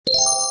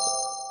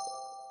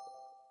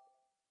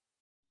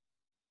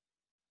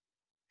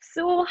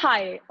So,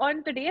 hi,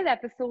 on today's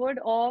episode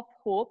of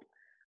Hope,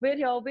 we're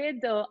here with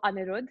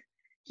Anirudh.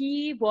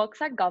 He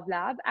works at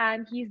GovLab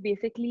and he's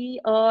basically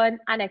an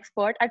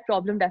expert at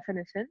problem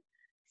definition.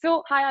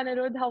 So, hi,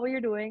 Anirudh, how are you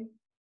doing?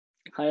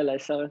 Hi,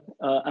 Alyssa.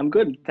 I'm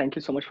good. Thank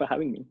you so much for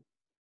having me.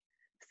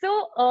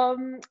 So,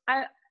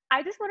 I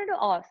just wanted to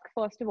ask,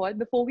 first of all,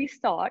 before we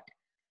start,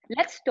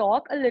 let's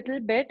talk a little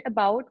bit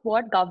about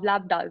what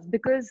GovLab does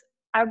because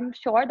I'm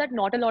sure that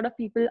not a lot of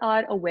people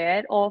are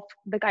aware of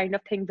the kind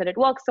of things that it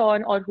works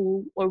on or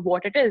who or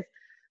what it is.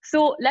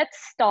 So, let's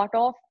start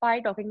off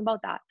by talking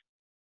about that.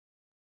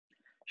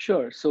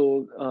 Sure.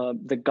 So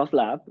the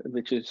GovLab,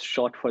 which is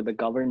short for the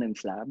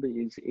Governance Lab,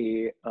 is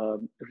a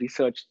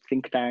research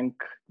think tank.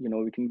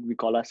 We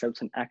call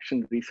ourselves an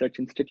Action Research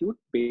Institute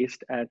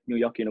based at New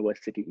York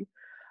University,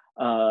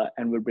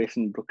 and we're based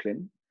in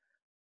Brooklyn.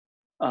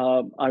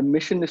 Our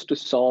mission is to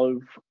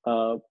solve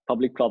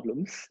public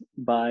problems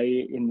by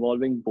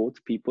involving both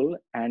people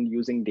and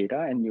using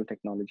data and new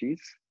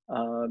technologies,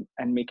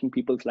 and making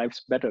people's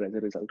lives better as a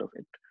result of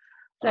it.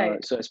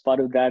 Right. So as part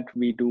of that,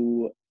 we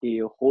do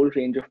a whole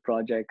range of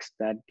projects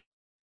that deal with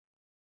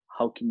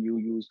how can you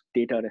use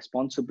data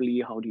responsibly,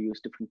 how do you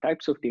use different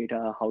types of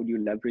data, how do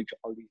you leverage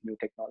all these new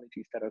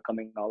technologies that are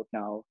coming out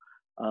now,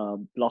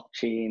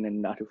 blockchain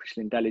and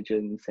artificial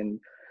intelligence. And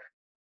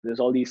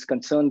there's all these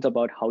concerns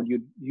about how do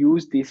you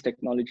use these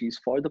technologies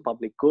for the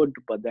public good,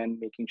 but then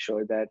making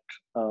sure that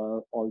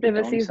all the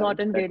Privacy is not downsides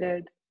that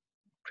invaded.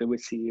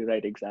 privacy,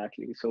 right,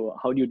 exactly. So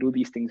how do you do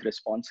these things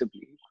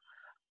responsibly?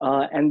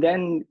 And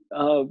then,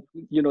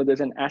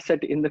 there's an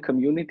asset in the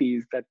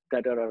communities that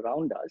are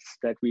around us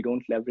that we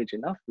don't leverage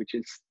enough, which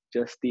is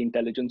just the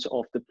intelligence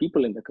of the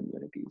people in the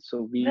community.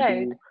 So we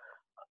Right. do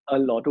a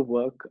lot of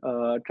work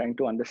trying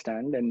to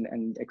understand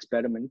and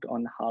experiment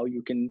on how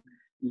you can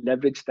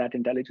leverage that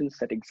intelligence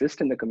that exists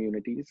in the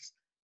communities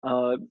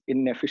in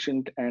an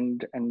efficient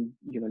and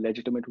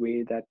legitimate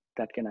way that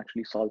can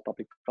actually solve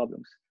public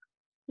problems.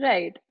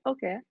 Right.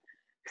 Okay.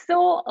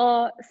 So,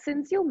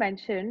 since you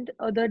mentioned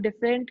the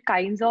different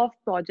kinds of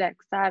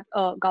projects that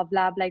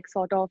GovLab like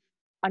sort of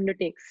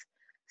undertakes,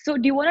 so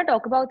do you want to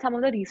talk about some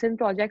of the recent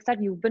projects that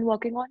you've been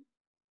working on?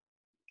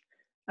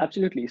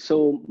 Absolutely.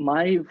 So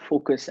my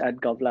focus at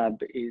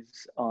GovLab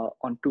is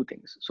on two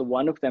things. So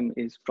one of them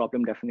is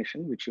problem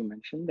definition, which you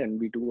mentioned, and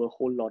we do a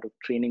whole lot of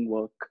training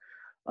work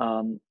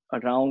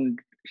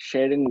around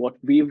sharing what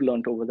we've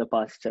learned over the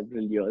past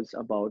several years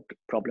about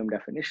problem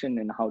definition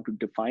and how to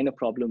define a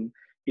problem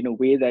in a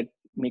way that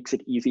makes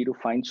it easy to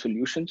find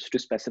solutions to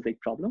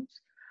specific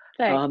problems.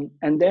 Right.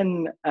 And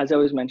then, as I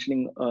was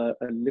mentioning a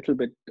little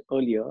bit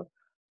earlier,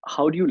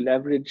 how do you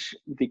leverage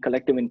the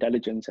collective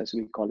intelligence, as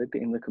we call it,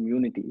 in the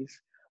communities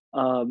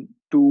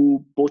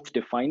to both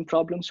define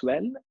problems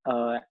well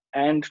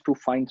and to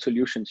find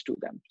solutions to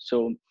them?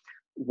 So,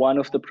 one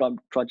of the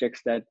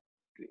projects that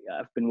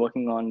I've been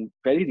working on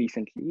very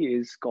recently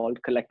is called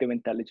Collective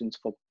Intelligence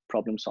for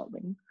Problem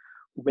Solving,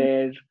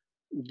 where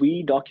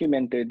we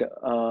documented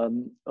a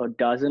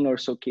dozen or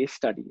so case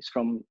studies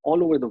from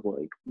all over the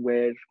world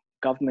where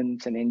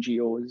governments and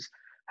NGOs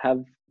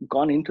have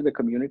gone into the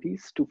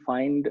communities to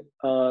find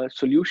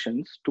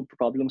solutions to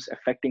problems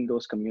affecting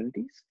those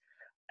communities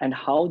and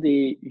how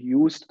they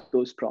used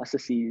those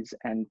processes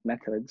and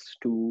methods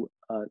to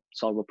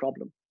solve a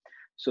problem.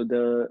 So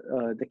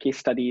the case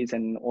studies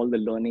and all the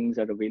learnings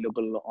are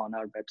available on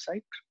our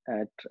website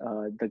at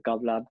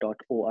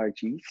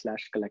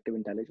thegovlab.org/collective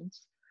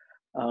intelligence.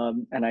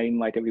 And I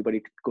invite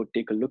everybody to go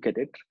take a look at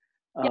it.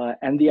 Yep.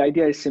 And the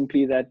idea is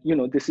simply that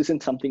this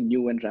isn't something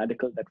new and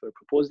radical that we're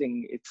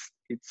proposing. It's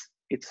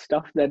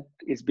stuff that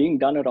is being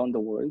done around the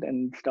world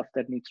and stuff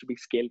that needs to be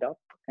scaled up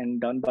and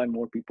done by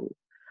more people.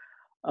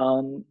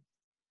 Um,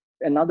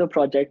 Another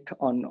project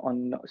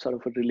on sort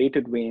of a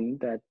related vein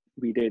that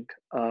we did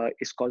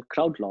is called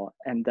Crowd Law,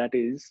 and that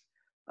is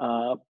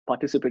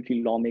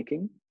participatory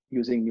lawmaking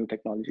using new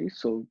technologies.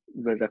 So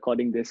we're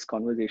recording this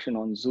conversation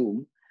on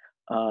Zoom.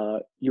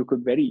 You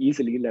could very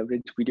easily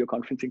leverage video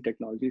conferencing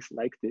technologies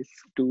like this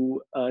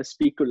to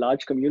speak to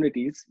large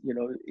communities.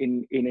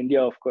 In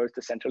India, of course,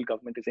 the central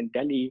government is in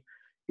Delhi.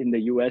 In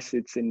the US,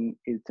 it's in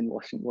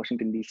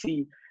Washington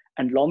D.C.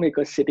 And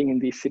lawmakers sitting in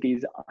these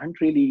cities aren't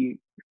really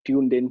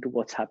tuned into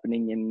what's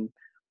happening in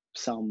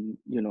some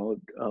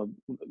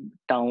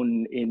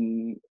town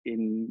in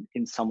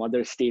some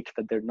other state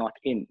that they're not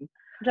in.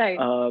 Right.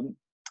 um,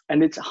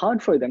 and it's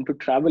hard for them to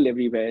travel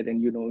everywhere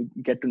and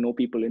get to know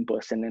people in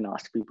person and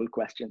ask people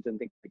questions and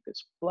things like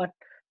this. But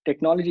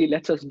technology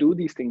lets us do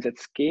these things at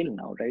scale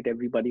now, right?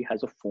 Everybody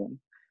has a phone.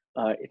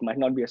 It might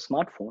not be a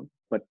smartphone,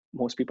 but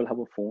most people have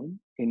a phone.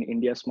 In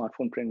India,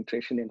 smartphone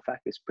penetration, in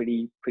fact, is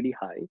pretty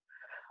high.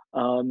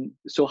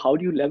 So how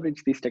do you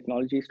leverage these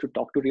technologies to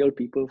talk to real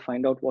people,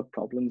 find out what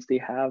problems they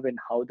have and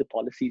how the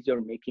policies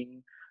you're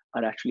making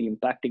are actually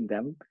impacting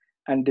them,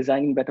 and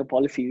designing better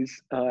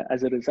policies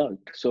as a result?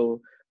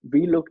 So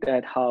we looked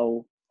at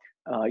how,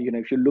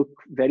 if you look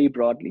very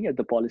broadly at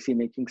the policy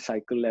making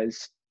cycle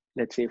as,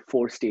 let's say,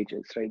 4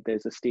 stages, right?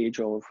 There's a stage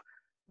of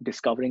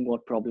discovering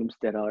what problems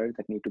there are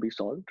that need to be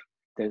solved.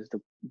 there's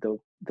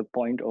the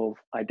point of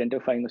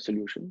identifying a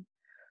solution.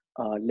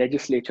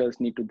 Legislatures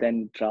need to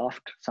then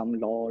draft some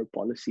law or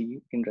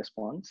policy in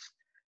response.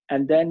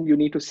 And then you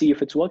need to see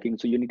if it's working.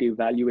 So you need to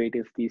evaluate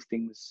if these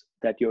things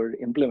that you're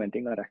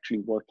implementing are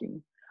actually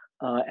working.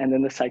 And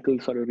then the cycle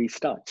sort of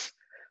restarts.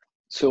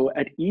 So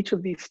at each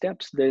of these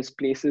steps, there's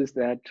places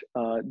that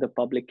the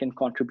public can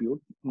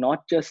contribute,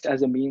 not just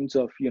as a means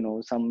of,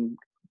 some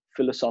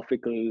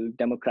philosophical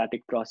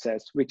democratic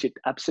process, which it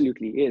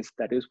absolutely is.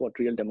 That is what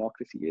real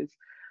democracy is.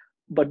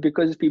 But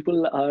because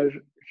people are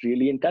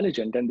really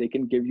intelligent and they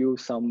can give you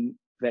some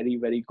very,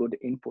 very good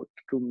input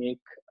to make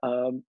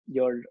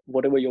your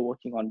whatever you're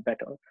working on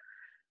better.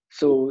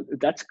 So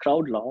that's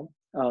crowd law.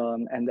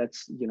 And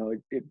that's,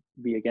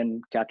 we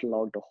again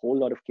cataloged a whole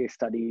lot of case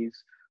studies.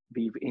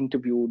 We've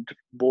interviewed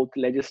both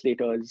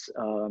legislators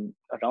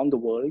around the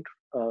world,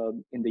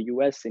 in the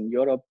US, in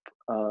Europe,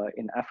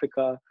 in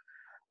Africa,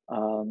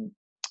 and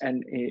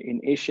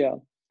in Asia.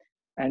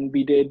 And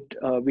we did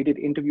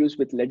interviews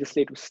with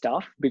legislative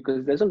staff,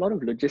 because there's a lot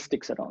of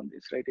logistics around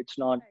this, right? It's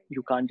not,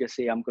 you can't just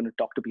say, I'm going to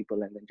talk to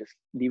people and then just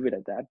leave it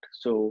at that.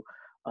 So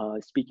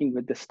speaking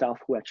with the staff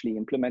who actually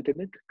implemented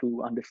it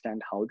to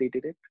understand how they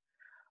did it.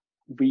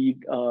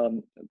 We've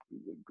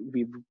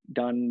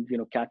done,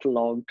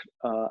 cataloged,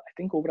 I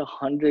think over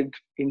 100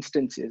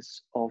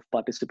 instances of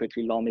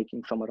participatory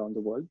lawmaking from around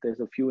the world. There's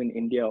a few in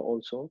India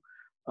also,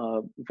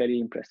 very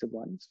impressive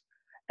ones.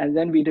 And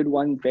then we did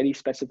one very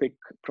specific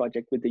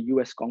project with the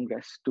US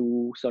Congress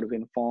to sort of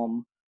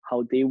inform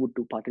how they would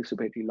do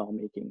participatory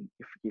lawmaking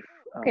if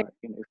Okay. if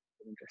they're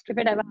interested If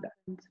it in ever doing that.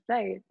 happens,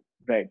 right?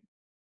 Right.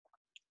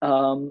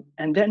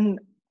 And then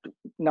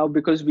now,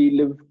 because we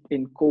live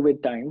in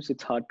COVID times,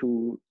 it's hard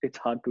to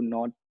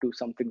not do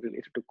something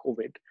related to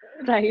COVID.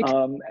 Right.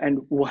 And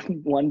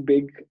one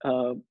big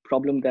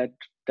problem that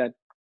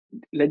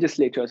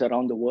legislatures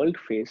around the world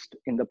faced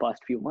in the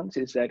past few months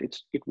is that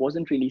it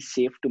wasn't really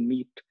safe to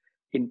meet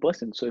in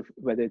person. So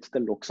whether it's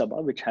the Lok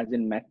Sabha, which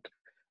hasn't met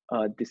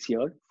this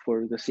year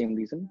for the same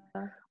reason.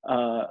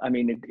 I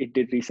mean, it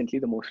did recently,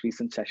 the most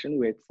recent session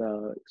with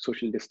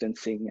social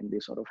distancing, and they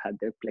sort of had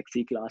their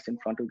plexiglass in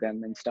front of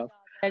them and stuff.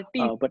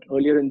 But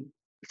earlier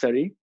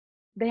sorry?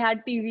 They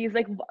had TVs,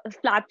 like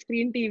flat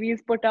screen TVs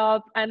put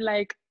up, and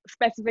like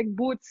specific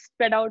booths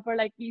spread out for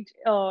like each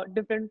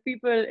different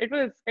people. It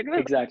was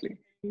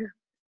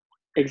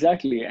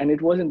Exactly. And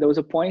there was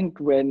a point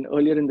when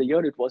earlier in the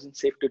year, it wasn't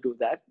safe to do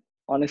that.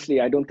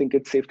 Honestly, I don't think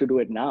it's safe to do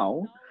it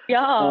now.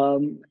 Yeah.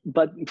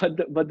 But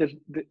the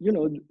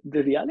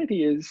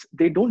reality is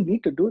they don't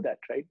need to do that,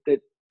 right?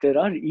 That there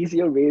are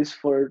easier ways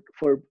for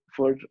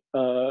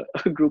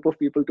a group of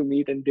people to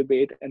meet and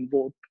debate and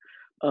vote,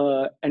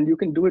 and you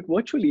can do it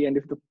virtually. And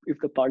if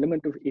the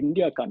Parliament of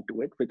India can't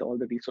do it with all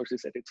the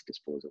resources at its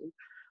disposal,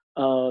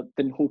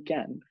 then who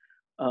can?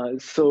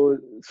 So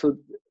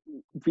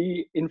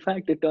in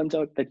fact, it turns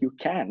out that you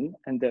can,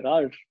 and there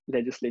are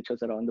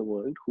legislatures around the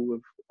world who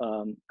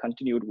have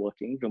continued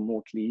working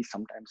remotely,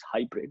 sometimes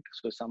hybrid.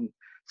 So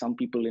some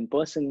people in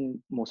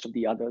person, most of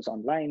the others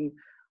online,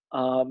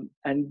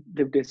 and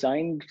they've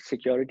designed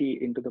security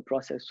into the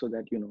process so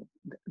that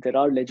there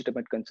are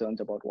legitimate concerns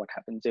about what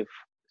happens if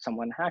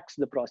someone hacks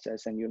the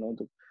process, and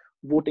the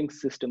voting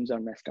systems are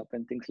messed up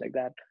and things like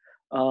that.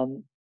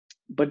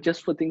 But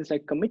just for things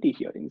like committee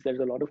hearings, there's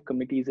a lot of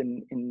committees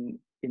in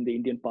the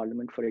Indian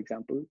Parliament, for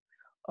example,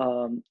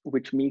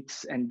 which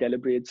meets and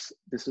deliberates.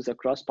 This is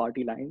across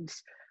party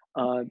lines.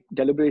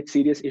 Deliberate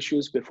serious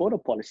issues before a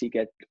policy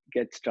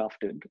gets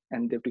drafted,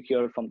 and they have to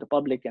hear from the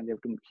public, and they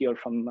have to hear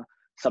from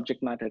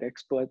subject matter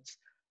experts.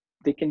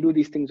 They can do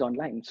these things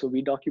online. So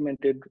we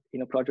documented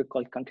in a project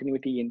called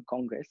Continuity in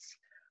Congress.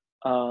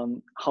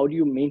 How do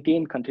you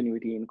maintain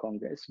continuity in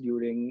Congress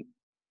during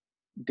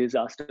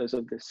disasters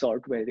of this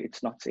sort, where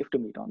it's not safe to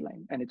meet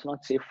online, and it's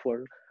not safe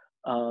for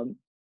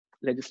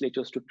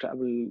legislatures to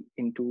travel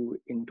into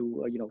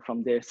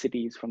from their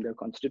cities, from their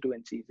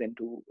constituencies,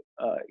 into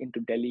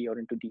Delhi or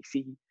into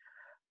DC.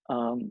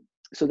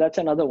 So that's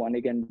another one.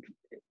 Again,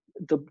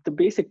 the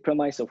basic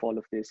premise of all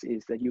of this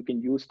is that you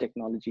can use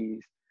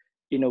technologies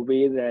in a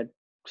way that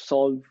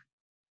solve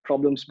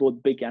problems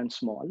both big and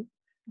small,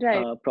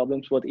 right.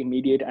 Problems both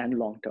immediate and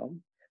long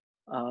term.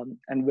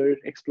 And we're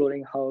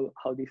exploring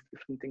how these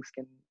different things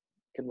can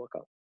work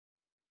out.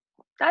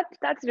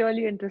 That's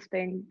really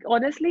interesting.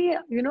 Honestly,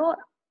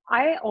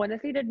 I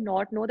honestly did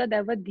not know that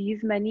there were these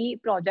many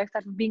projects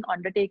that were being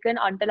undertaken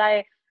until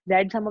I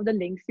read some of the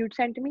links you'd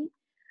sent me.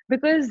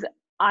 Because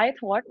I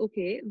thought,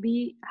 okay,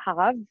 we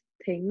have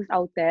things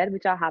out there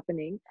which are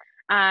happening,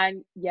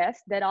 and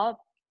yes, there are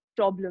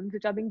problems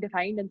which are being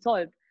defined and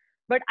solved.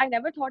 But I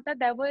never thought that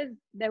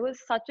there was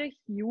such a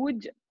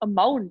huge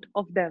amount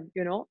of them.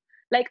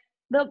 Like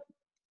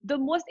the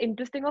most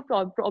interesting of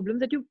problems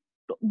that you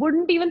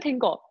wouldn't even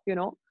think of,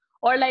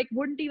 or like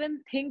wouldn't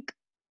even think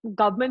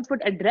governments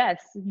would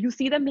address. You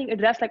see them being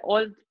addressed like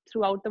all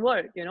throughout the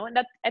world, and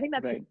I think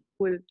that's Right.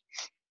 cool.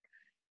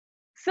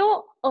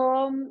 So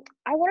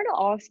I wanted to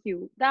ask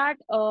you that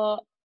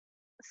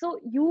so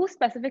you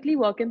specifically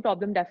work in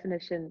problem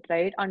definition,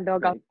 right, under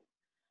government,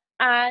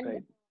 and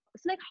Right.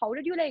 So like, how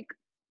did you like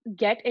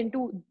get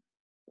into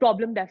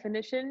problem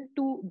definition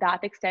to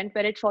that extent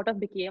where it sort of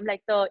became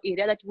like the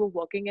area that you were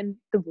working in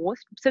the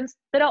most, since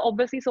there are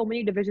obviously so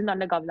many divisions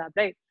under GovLab,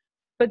 right?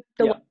 But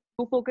the one Yeah,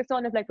 you focus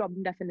on is like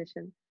problem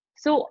definition.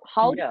 So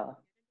how did yeah.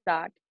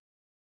 that?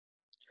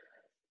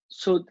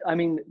 So I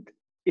mean,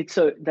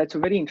 that's a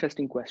very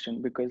interesting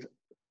question, because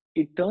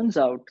it turns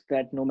out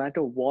that no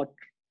matter what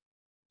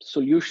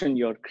solution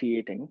you're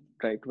creating,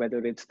 right, whether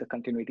it's the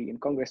Continuity in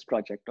Congress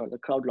project or the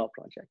Crowd Law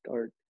project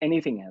or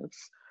anything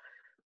else,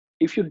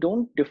 if you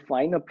don't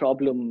define a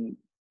problem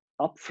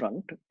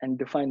upfront and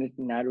define it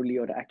narrowly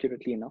or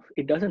accurately enough,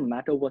 it doesn't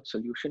matter what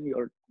solution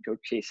you're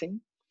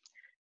chasing.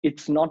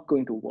 It's not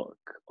going to work,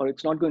 or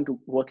it's not going to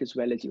work as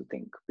well as you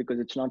think, because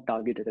it's not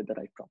targeted at the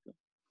right problem.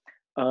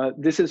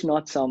 This is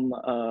not some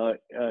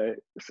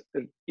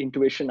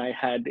intuition I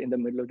had in the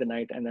middle of the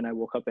night, and then I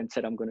woke up and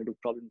said I'm going to do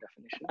problem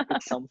definition.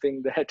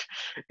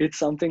 It's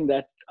something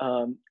that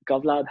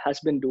GovLab has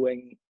been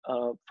doing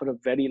for a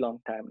very long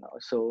time now.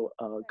 So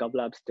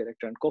GovLab's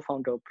director and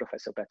co-founder,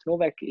 Professor Beth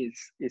Novak,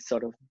 is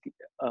sort of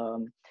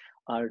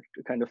our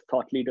kind of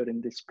thought leader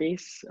in this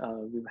space.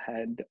 We've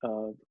had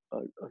a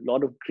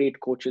lot of great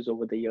coaches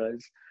over the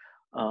years.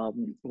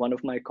 One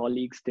of my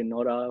colleagues,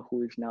 Dinora,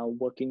 who is now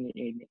working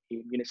in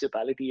a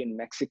municipality in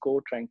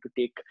Mexico, trying to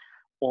take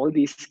all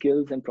these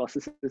skills and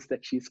processes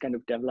that she's kind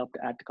of developed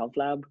at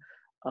GovLab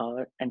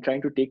and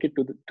trying to take it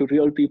to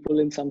real people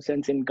in some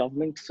sense in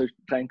government. So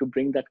trying to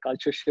bring that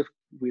culture shift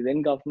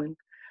within government.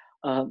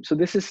 So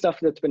this is stuff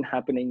that's been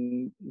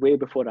happening way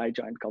before I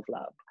joined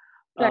GovLab.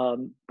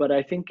 Right. But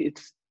I think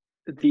it's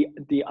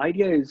the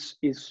idea is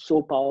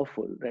so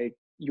powerful, right?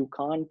 You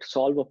can't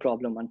solve a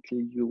problem until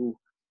you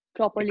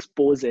Properly.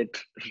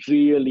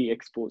 really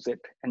expose it,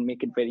 and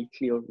make it very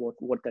clear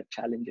what that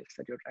challenge is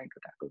that you're trying to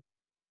tackle.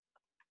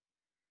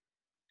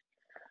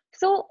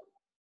 So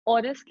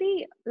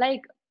honestly,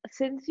 like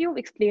since you've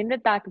explained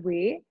it that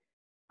way,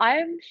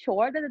 I'm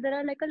sure that there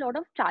are like a lot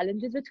of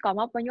challenges which come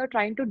up when you're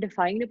trying to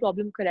define a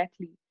problem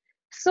correctly.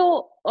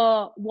 So,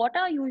 what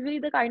are usually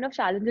the kind of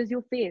challenges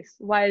you face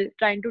while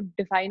trying to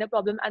define a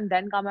problem and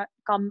then come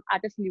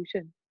at a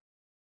solution?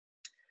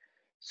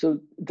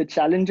 So the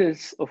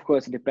challenges, of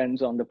course,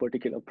 depends on the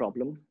particular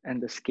problem and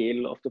the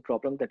scale of the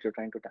problem that you're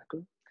trying to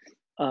tackle.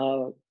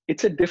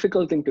 It's a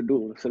difficult thing to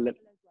do. So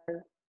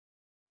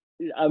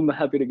I'm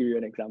happy to give you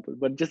an example,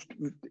 but just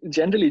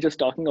generally, just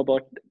talking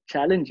about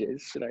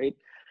challenges, right?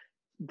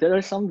 There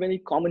are some very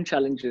common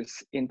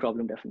challenges in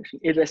problem definition,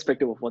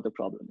 irrespective of what the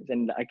problem is.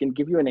 And I can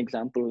give you an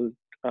example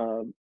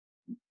uh,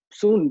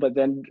 soon, but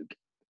then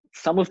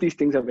some of these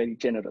things are very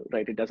general,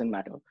 right? It doesn't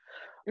matter.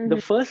 The Mm-hmm.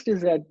 first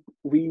is that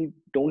we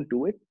don't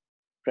do it,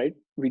 right?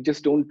 We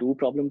just don't do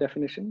problem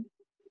definition.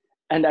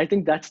 And I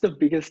think that's the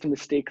biggest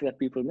mistake that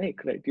people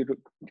make, right?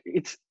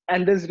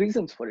 And there's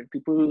reasons for it.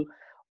 People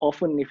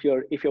often, if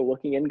you're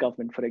working in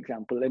government, for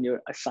example, and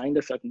you're assigned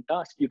a certain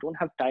task, you don't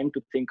have time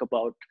to think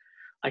about,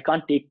 I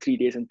can't take 3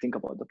 days and think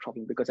about the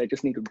problem, because I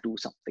just need to do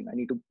something. I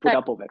need to put Right.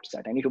 up a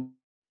website. I need to,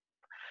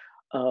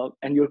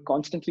 and you're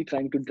constantly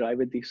trying to drive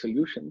at these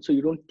solutions. So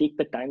you don't take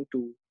the time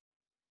to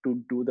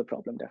do the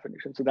problem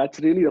definition. So that's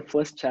really the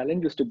first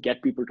challenge, is to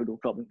get people to do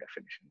problem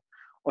definition,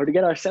 or to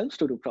get ourselves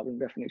to do problem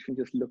definition,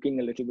 just looking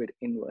a little bit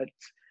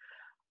inwards.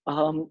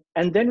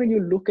 And then when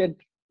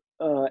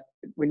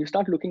you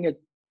start looking at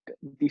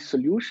these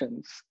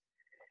solutions,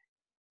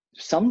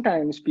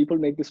 sometimes people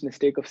make this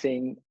mistake of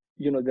saying,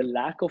 the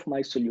lack of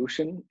my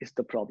solution is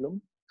the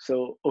problem.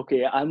 So,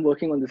 okay, I'm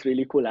working on this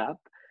really cool app,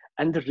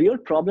 and the real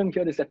problem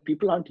here is that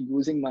people aren't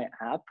using my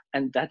app,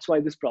 and that's why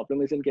this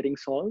problem isn't getting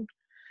solved.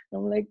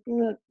 I'm like,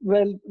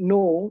 well,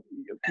 no,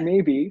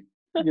 maybe,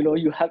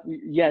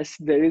 yes,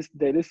 there is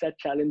that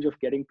challenge of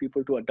getting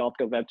people to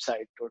adopt a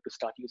website or to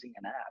start using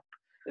an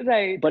app.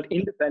 Right. But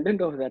independent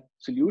of that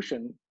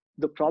solution,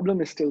 the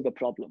problem is still the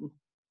problem,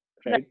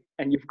 Right. right?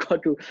 And you've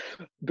got to,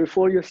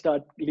 before you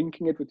start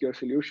linking it with your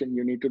solution,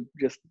 you need to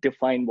just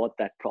define what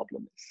that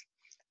problem is.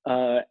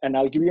 And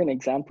I'll give you an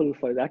example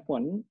for that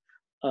one.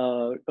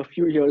 A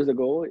few years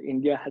ago,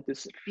 India had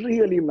this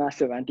really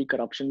massive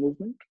anti-corruption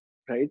movement,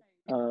 right?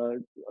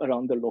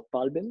 Around the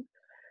Lokpal bill.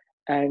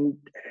 And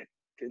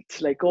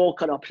it's like, oh,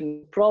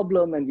 corruption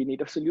problem, and we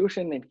need a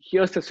solution. And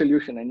here's the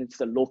solution, and it's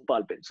the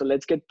Lokpal bill. So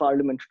let's get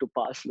Parliament to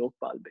pass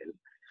Lokpal bill.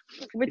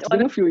 Which It's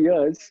been a honestly few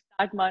years.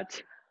 that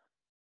much.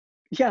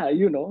 Yeah,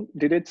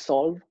 did it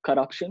solve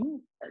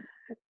corruption?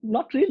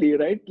 Not really,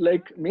 right?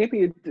 Like,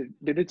 maybe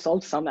did it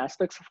solve some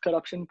aspects of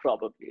corruption?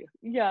 Probably.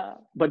 Yeah.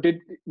 But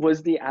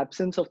was the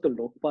absence of the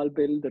Lokpal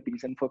bill the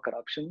reason for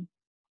corruption?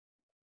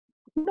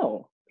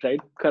 No, right?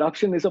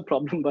 Corruption is a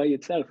problem by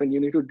itself, and you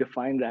need to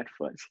define that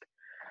first.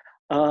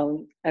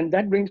 And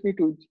that brings me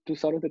to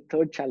sort of the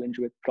third challenge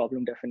with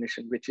problem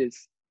definition, which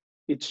is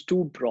it's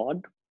too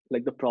broad.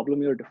 Like, the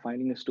problem you're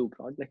defining is too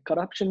broad. Like,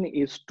 corruption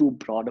is too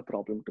broad a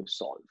problem to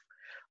solve.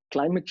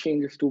 Climate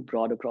change is too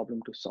broad a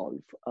problem to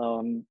solve.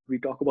 We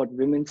talk about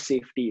women's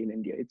safety in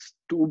India. It's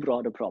too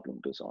broad a problem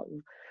to solve.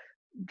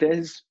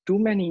 there's too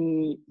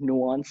many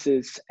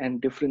nuances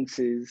and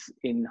differences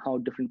in how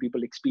different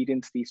people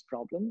experience these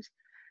problems.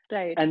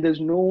 Right. And there's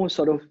no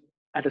sort of,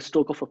 at a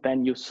stroke of a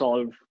pen, you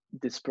solve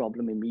this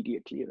problem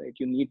immediately, right?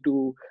 You need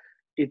to,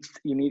 it's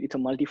a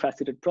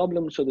multifaceted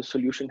problem. So the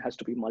solution has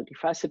to be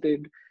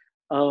multifaceted.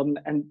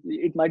 And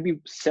it might be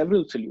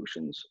several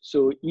solutions.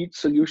 So each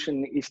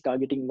solution is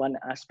targeting one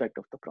aspect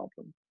of the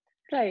problem.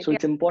 Right. So Yeah.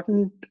 it's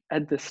important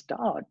at the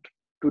start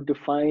to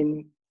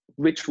define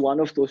which one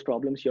of those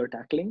problems you're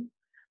tackling,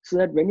 so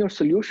that when your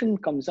solution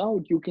comes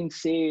out, you can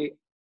say,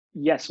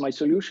 yes, my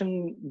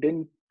solution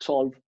didn't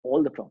solve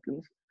all the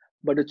problems,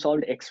 but it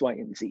solved X, Y,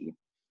 and Z.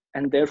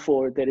 And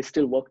therefore, there is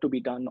still work to be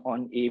done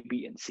on A,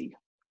 B, and C.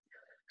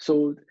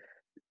 So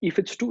if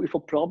a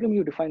problem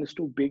you define is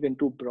too big and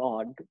too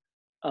broad,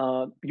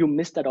 you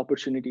miss that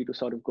opportunity to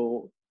sort of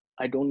go,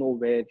 I don't know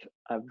where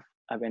I've,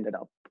 I've ended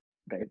up,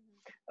 right?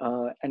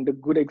 And a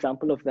good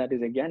example of that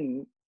is,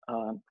 again,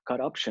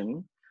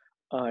 corruption.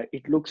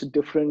 It looks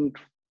different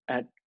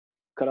at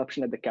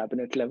corruption at the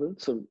cabinet level.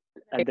 So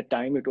at the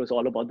time, it was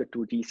all about the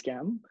 2G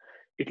scam.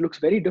 It looks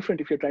very different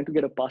if you're trying to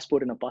get a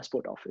passport in a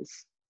passport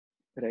office,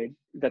 right?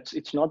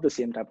 It's not the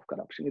same type of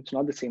corruption. It's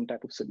not the same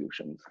type of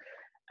solutions,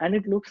 and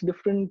it looks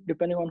different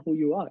depending on who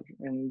you are.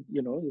 And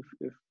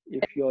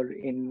if you're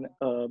in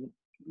a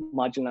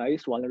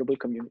marginalized, vulnerable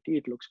community,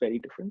 it looks very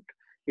different.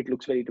 It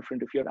looks very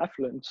different if you're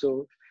affluent.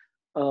 So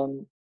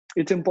um,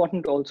 it's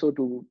important also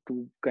to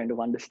kind of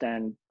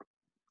understand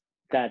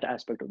that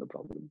aspect of the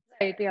problem.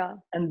 Right. Yeah.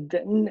 And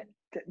then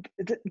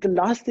the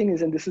last thing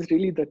is, and this is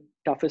really the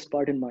toughest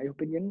part in my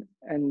opinion,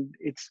 and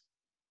it's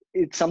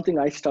something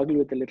I struggle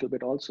with a little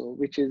bit also,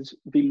 which is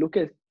we look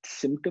at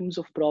symptoms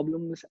of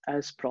problems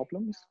as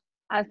problems.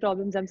 As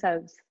problems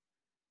themselves.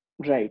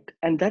 Right.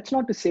 And that's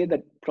not to say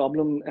that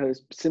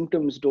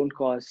symptoms don't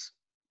cause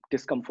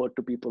discomfort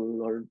to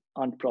people or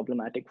aren't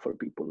problematic for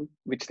people,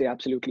 which they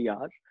absolutely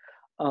are.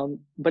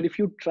 But if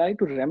you try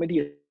to remedy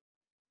it,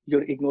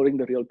 you're ignoring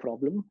the real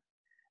problem.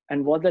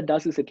 And what that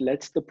does is it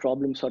lets the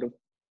problem sort of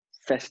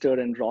fester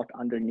and rot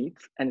underneath,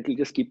 and it'll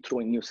just keep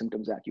throwing new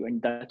symptoms at you.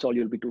 And that's all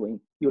you'll be doing.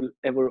 You'll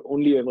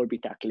only ever be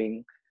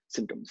tackling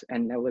symptoms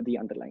and never the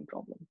underlying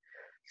problem.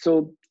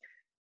 So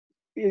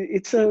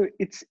it's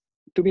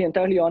to be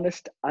entirely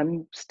honest,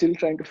 I'm still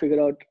trying to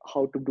figure out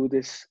how to do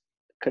this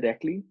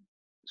correctly.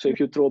 So if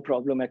you throw a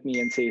problem at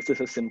me and say, is this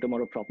a symptom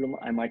or a problem,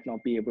 I might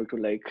not be able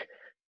to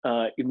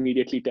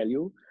immediately tell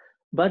you.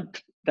 But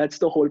that's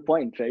the whole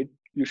point, right?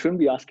 You shouldn't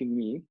be asking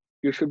me.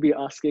 You should be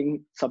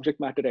asking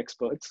subject matter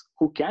experts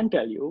who can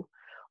tell you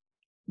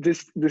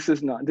this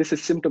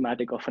is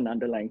symptomatic of an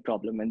underlying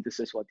problem, and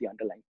this is what the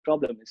underlying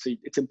problem is. So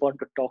it's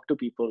important to talk to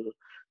people,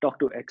 talk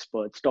to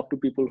experts, talk to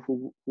people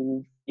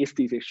who face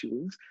these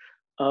issues,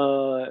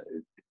 uh,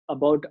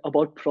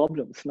 about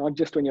problems, not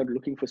just when you're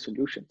looking for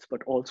solutions,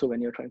 but also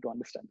when you're trying to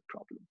understand the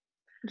problem.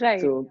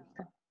 Right. So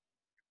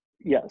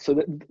yeah,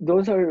 so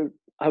those are,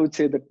 I would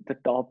say, the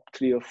top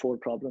 3 or 4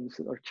 problems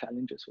or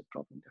challenges with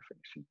problem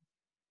definition.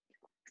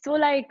 So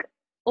like,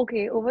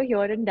 okay, over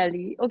here in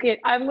Delhi, okay,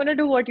 I'm gonna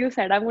do what you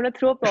said. I'm gonna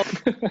throw a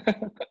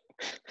problem.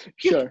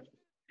 Sure.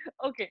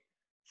 Okay.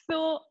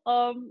 So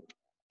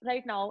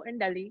right now in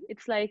Delhi,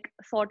 it's like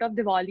sort of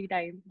Diwali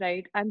time,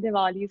 right? And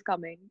Diwali is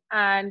coming,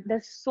 and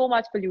there's so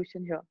much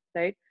pollution here,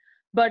 right?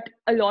 But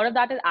a lot of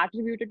that is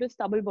attributed to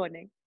stubble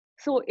burning.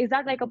 So is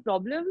that like a Mhm.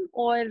 problem,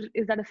 or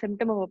is that a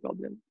symptom of a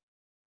problem?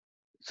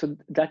 So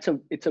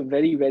it's a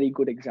very, very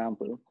good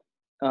example.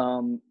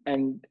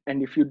 And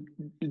if you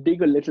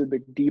dig a little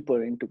bit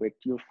deeper into it,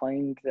 you'll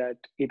find that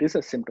it is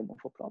a symptom of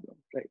a problem,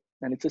 right?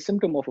 And it's a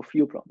symptom of a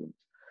few problems.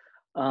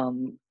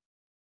 um,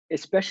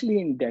 Especially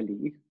in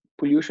Delhi,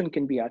 pollution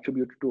can be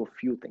attributed to a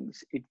few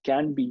things. It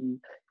can be,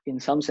 in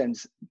some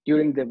sense,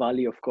 during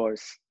Diwali, of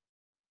course,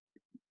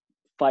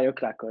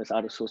 firecrackers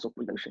are a source of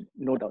pollution,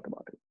 no doubt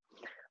about it.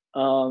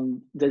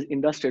 There's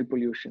industrial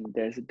pollution,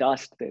 there's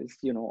dust, there's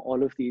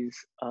all of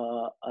these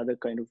other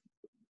kind of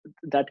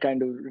that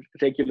kind of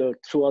regular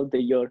throughout the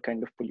year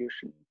kind of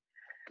pollution.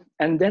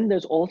 And then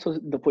there's also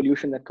the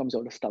pollution that comes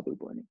out of stubble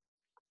burning.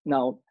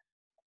 Now,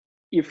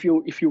 if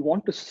you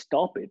want to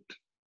stop it,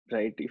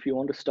 right? If you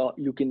want to stop,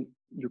 you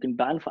can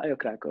ban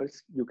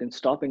firecrackers, you can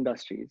stop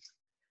industries,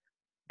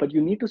 but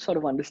you need to sort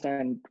of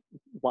understand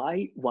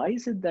why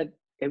is it that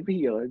every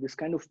year this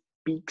kind of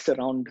peaks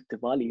around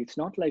Diwali. It's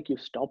not like you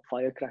stop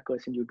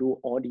firecrackers and you do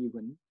odd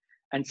even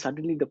and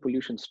suddenly the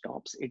pollution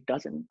stops. It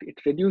doesn't. It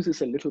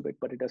reduces a little bit,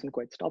 but it doesn't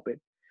quite stop it.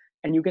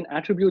 And you can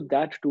attribute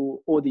that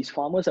to, oh, these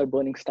farmers are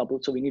burning stubble,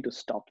 so we need to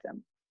stop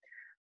them.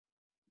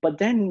 But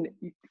then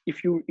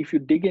if you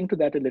dig into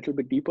that a little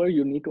bit deeper,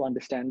 you need to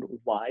understand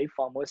why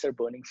farmers are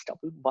burning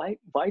stubble.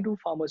 Why do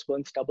farmers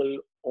burn stubble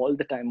all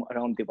the time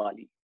around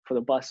Diwali for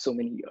the past so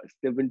many years?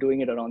 They've been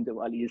doing it around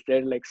Diwali. Is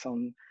there like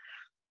some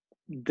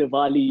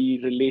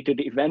Diwali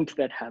related event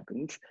that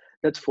happens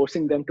that's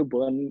forcing them to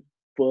burn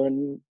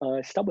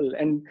stubble?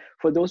 And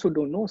for those who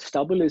don't know,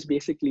 stubble is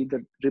basically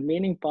the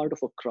remaining part of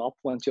a crop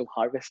once you've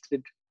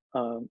harvested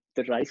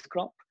the rice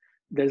crop.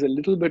 there's a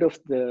little bit of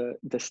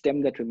the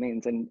stem that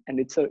remains, and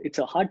it's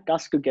a hard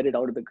task to get it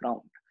out of the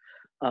ground.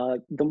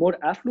 The more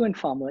affluent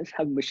farmers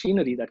have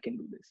machinery that can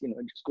do this.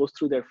 It just goes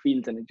through their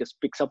fields and it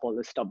just picks up all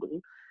the stubble.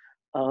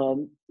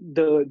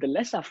 The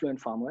less affluent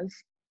farmers,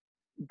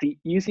 the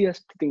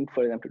easiest thing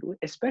for them to do,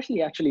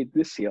 especially actually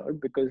this year,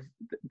 because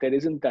there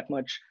isn't that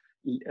much.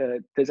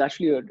 There's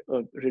actually a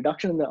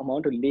reduction in the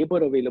amount of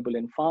labor available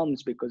in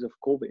farms because of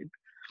COVID.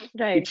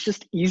 Right. It's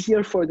just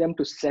easier for them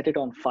to set it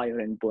on fire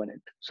and burn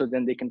it, so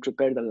then they can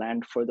prepare the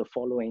land for the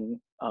following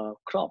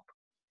crop.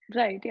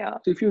 Right. Yeah.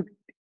 So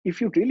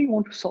if you really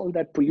want to solve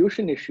that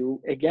pollution issue,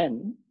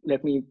 again,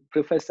 let me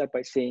preface that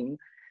by saying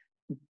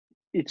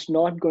it's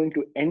not going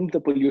to end the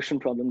pollution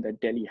problem that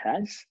Delhi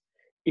has.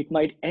 It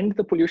might end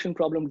the pollution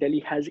problem Delhi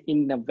has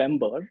in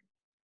November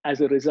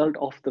as a result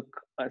of the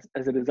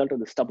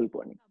stubble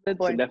burning. So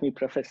let me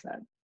preface that,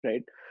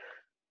 right?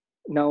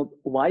 Now,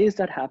 why is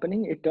that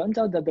happening? It turns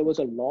out that there was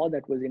a law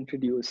that was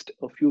introduced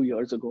a few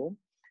years ago,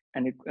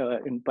 and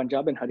in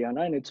Punjab and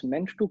Haryana, and it's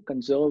meant to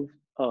conserve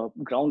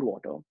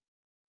groundwater.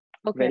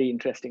 Okay. Very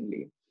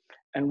interestingly.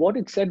 And what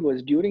it said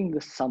was, during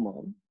the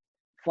summer,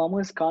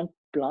 farmers can't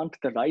plant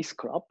the rice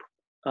crop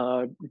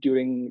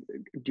during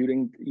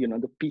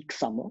the peak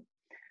summer,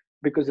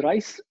 because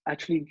rice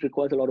actually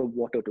requires a lot of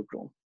water to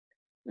grow.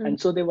 Mm-hmm.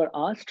 And so they were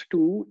asked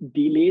to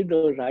delay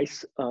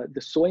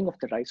the sowing of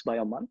the rice by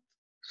a month,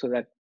 so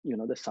that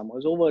the summer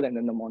is over and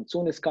then the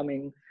monsoon is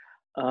coming.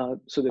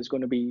 So there's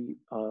going to be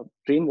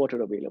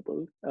rainwater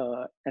available,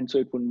 and so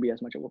it wouldn't be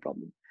as much of a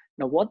problem.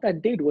 Now, what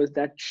that did was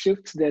that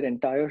shifts their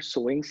entire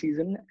sowing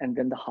season and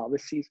then the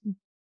harvest season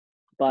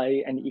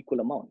by an equal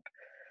amount.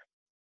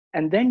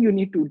 And then you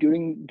need to,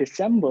 during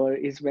December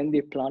is when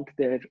they plant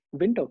their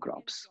winter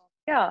crops.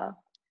 Yeah.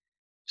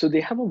 So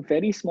they have a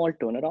very small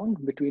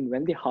turnaround between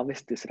when they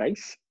harvest this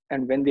rice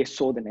and when they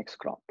sow the next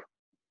crop.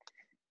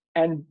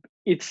 And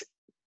it's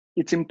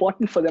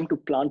important for them to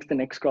plant the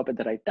next crop at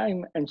the right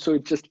time. And so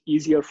it's just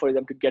easier for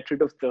them to get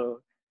rid of the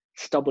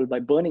stubble by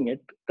burning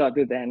it,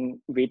 rather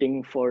than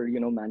waiting for,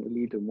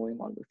 manually removing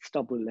all the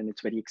stubble, and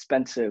it's very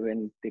expensive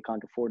and they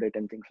can't afford it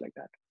and things like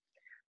that.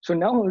 So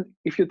now,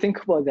 if you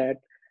think about that,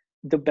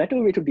 the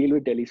better way to deal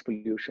with Delhi's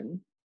pollution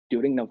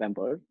during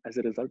November as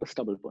a result of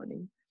stubble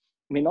burning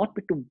may not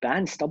be to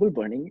ban stubble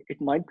burning.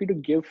 It might be to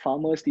give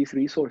farmers these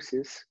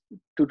resources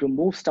to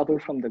remove stubble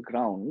from the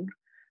ground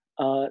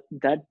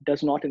that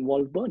does not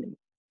involve burning.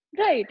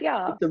 Right,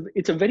 yeah.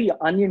 It's a very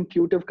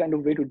unintuitive kind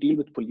of way to deal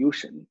with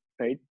pollution,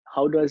 right?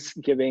 How does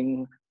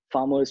giving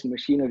farmers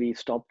machinery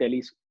stop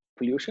Delhi's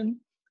pollution?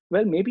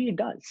 Well, maybe it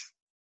does.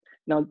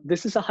 Now,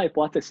 this is a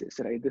hypothesis,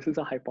 right? This is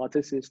a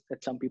hypothesis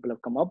that some people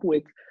have come up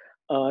with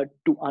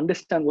to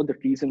understand what the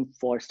reason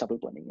for stubble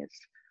burning is.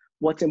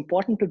 What's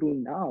important to do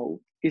now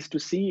is to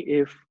see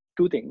if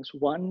two things.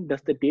 One,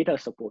 does the data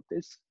support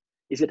this?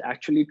 Is it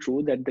actually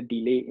true that the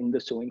delay in the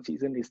sowing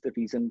season is the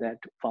reason that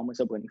farmers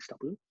are burning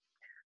stubble?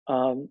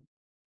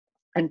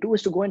 And two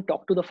is to go and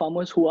talk to the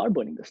farmers who are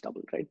burning the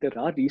stubble, right? There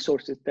are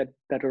resources that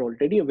are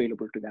already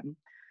available to them.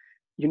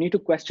 You need to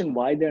question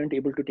why they aren't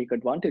able to take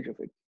advantage of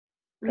it,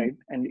 right?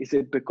 Mm-hmm. And is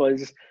it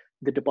because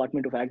the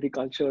Department of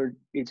Agriculture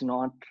is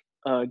not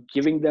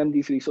giving them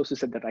these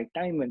resources at the right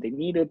time when they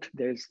need it?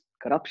 There's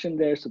corruption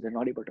there, so they're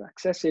not able to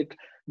access it.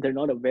 They're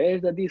not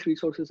aware that these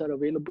resources are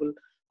available.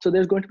 So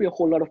there's going to be a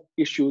whole lot of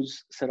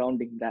issues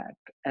surrounding that.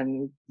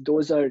 And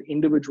those are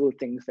individual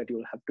things that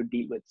you'll have to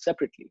deal with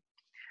separately.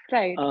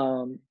 Right.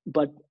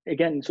 But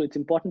again, so it's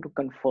important to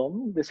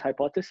confirm this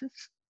hypothesis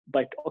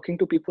by talking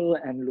to people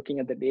and looking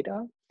at the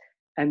data,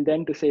 and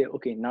then to say,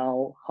 okay,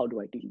 now how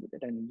do I deal with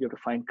it? And you have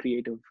to find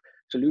creative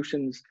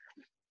solutions.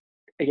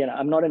 Again,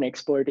 I'm not an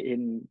expert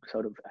in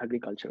sort of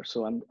agriculture,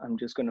 so I'm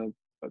just going to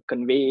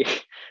convey,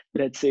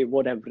 let's say,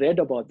 what I've read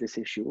about this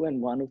issue. And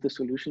one of the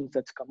solutions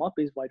that's come up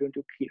is, why don't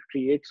you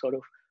create sort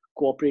of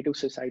cooperative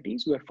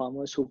societies where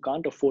farmers who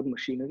can't afford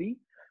machinery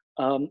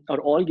are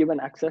all given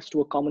access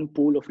to a common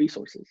pool of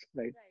resources,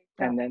 right?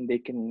 Yeah. And then they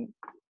can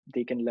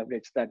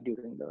leverage that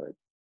during the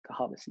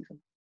harvest season.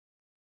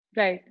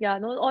 Right. Yeah.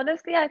 No,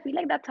 honestly, I feel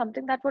like that's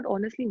something that would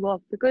honestly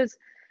work, because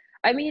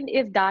I mean,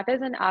 if that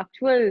is an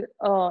actual,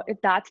 if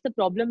that's the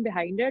problem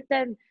behind it,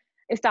 then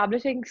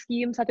establishing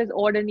schemes such as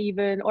odd and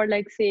even, or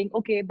like saying,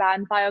 okay,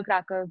 ban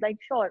firecrackers, like,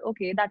 sure,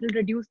 okay, that will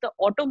reduce the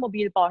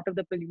automobile part of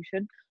the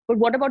pollution. But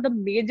what about the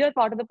major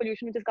part of the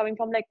pollution, which is coming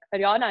from like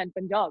Haryana and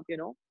Punjab,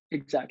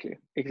 Exactly.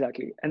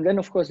 And then,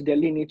 of course,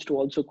 Delhi needs to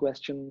also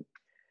question,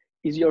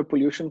 is your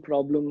pollution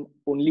problem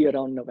only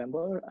around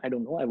November? I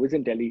don't know. I was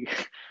in Delhi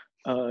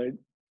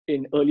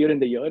earlier in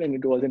the year, and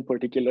it wasn't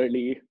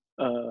particularly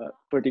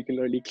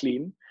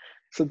clean.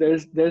 So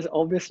there's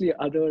obviously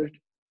other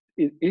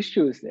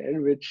issues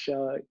there which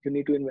you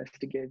need to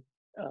investigate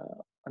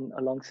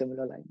along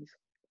similar lines.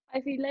 I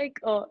feel like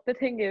the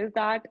thing is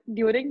that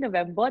during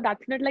November,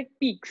 that's when it like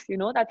peaks,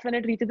 that's when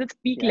it reaches its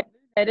peak level,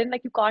 wherein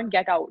like you can't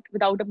get out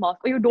without a mask,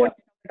 or you don't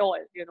at all,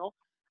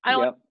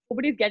 and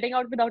nobody's getting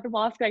out without a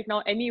mask right now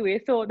anyway,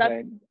 so that's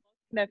in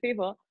their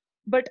favor.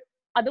 But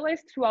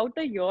otherwise, throughout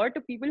the year,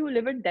 to people who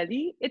live in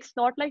Delhi, it's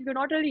not like you're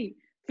not really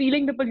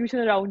feeling the pollution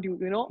around you,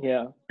 you know?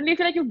 Yeah, Only if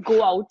you like you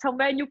go out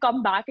somewhere and you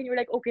come back and you're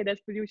like, okay,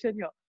 there's pollution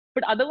here.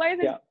 But otherwise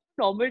it's yeah.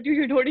 normal to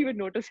you, you don't even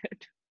notice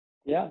it.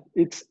 Yeah,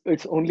 it's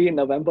only in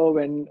November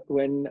when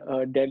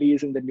Delhi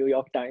is in the New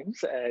York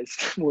Times as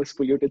most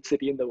polluted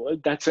city in the world.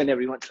 That's when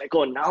everyone's like,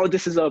 "Oh, now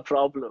this is a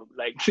problem.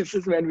 Like this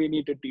is when we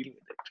need to deal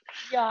with it."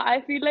 Yeah,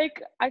 I feel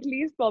like at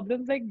least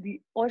problems like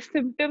the or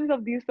symptoms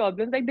of these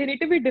problems, like they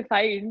need to be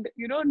defined,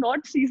 you know,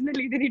 not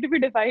seasonally. They need to be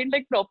defined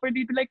like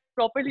properly to like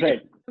properly Right,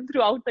 address them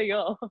throughout the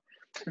year.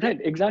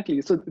 right,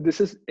 exactly. So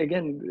this is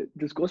again,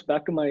 this goes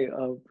back to my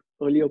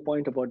earlier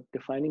point about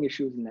defining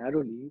issues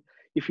narrowly.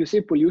 If you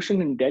say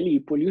pollution in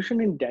Delhi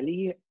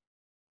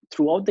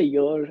throughout the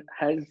year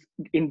has,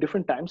 in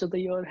different times of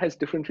the year, has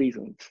different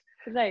reasons,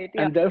 Right,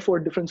 yeah. and therefore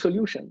different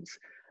solutions.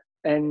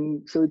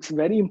 And so it's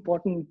very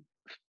important,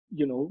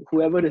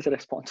 whoever is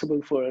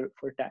responsible for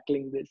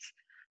tackling this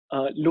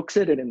looks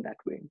at it in that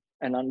way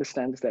and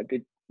understands that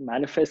it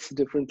manifests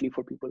differently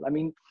for people. I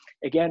mean,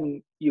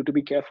 again, you have to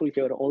be careful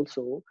here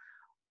also.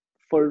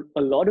 For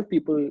a lot of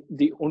people,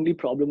 the only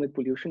problem with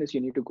pollution is you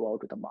need to go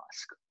out with a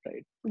mask,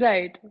 right?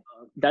 Right.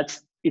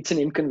 It's an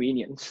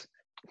inconvenience.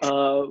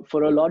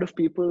 For a lot of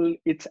people,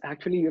 it's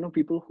actually,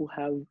 people who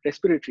have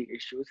respiratory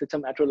issues. It's a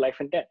matter of life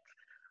and death.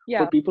 For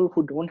Yeah. people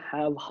who don't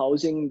have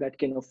housing that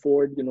can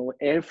afford,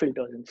 air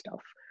filters and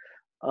stuff,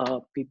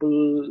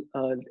 people,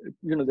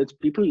 there's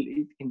people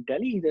in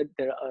Delhi that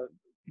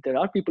there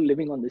are people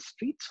living on the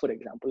streets, for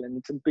example, and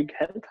it's a big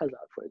health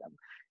hazard for them.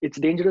 It's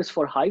dangerous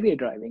for highway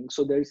driving.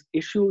 So there's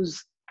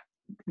issues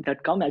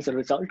that come as a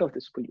result of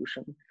this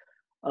pollution,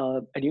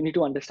 and you need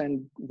to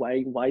understand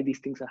why these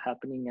things are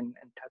happening and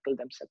tackle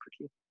them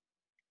separately.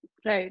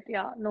 Right.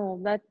 Yeah. No,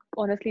 that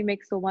honestly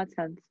makes so much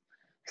sense.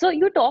 So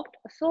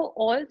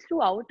all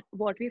throughout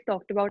what we've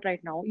talked about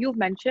right now, you've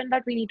mentioned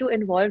that we need to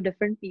involve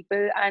different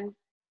people and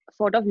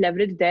sort of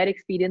leverage their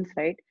experience,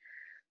 right?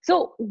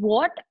 So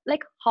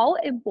how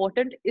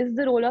important is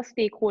the role of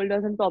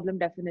stakeholders in problem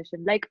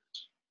definition? Like,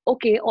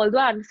 okay, although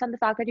I understand the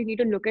fact that you need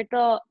to look at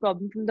the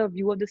problem from the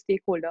view of the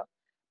stakeholder,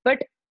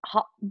 but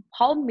how,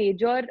 how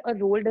major a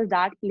role does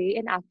that play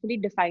in actually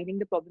defining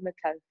the problem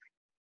itself?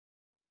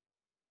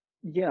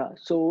 Yeah,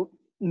 so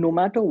no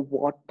matter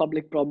what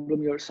public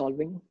problem you're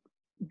solving,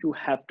 you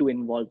have to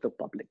involve the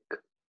public,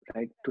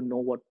 right, to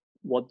know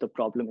what the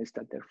problem is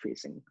that they're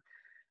facing.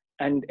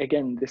 And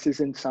again, this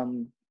isn't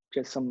some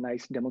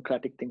nice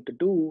democratic thing to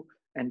do,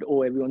 and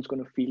oh, everyone's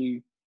going to feel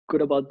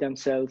good about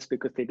themselves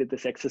because they did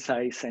this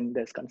exercise and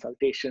there's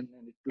consultation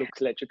and it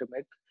looks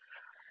legitimate.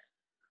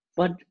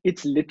 But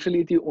it's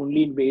literally the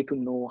only way to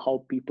know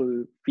how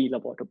people feel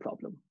about a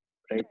problem,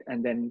 right?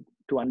 And then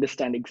to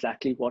understand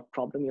exactly what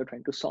problem you're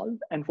trying to solve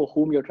and for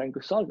whom you're trying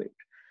to solve it.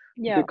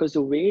 Yeah. Because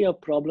the way a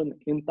problem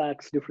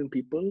impacts different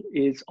people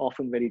is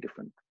often very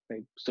different,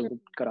 right? So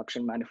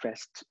corruption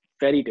manifests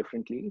very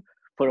differently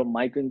for a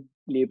migrant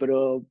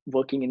laborer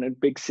working in a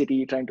big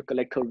city trying to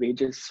collect her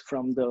wages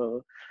from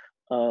the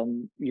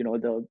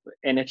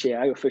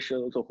NHAI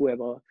officials or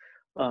whoever.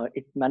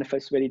 It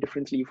manifests very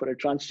differently for a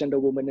transgender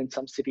woman in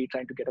some city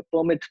trying to get a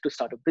permit to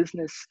start a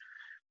business,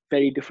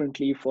 very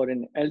differently for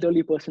an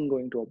elderly person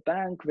going to a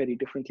bank, very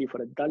differently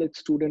for a Dalit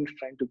student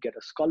trying to get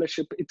a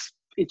scholarship.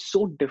 It's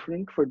so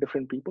different for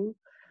different people.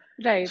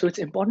 Right. So it's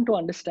important to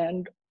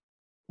understand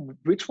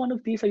which one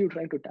of these are you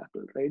trying to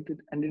tackle, right?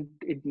 And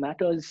it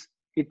matters.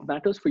 It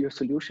matters for your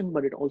solution,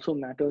 but it also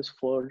matters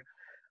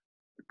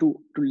to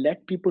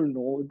let people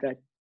know that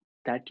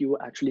you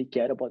actually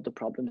care about the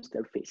problems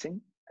they're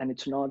facing, and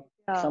it's not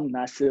Yeah. some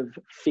massive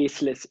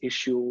faceless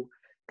issue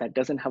that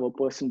doesn't have a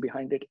person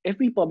behind it.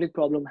 Every public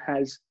problem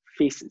has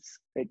faces,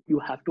 right? You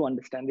have to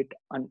understand it,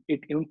 and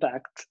it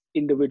impacts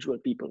individual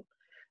people.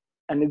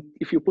 And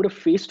if you put a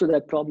face to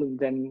that problem,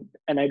 then,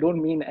 and I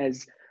don't mean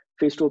as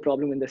face to a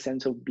problem in the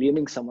sense of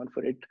blaming someone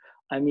for it,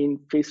 I mean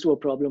face to a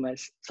problem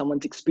as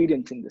someone's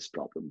experiencing this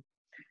problem.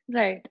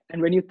 Right.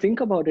 And when you think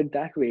about it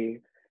that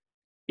way,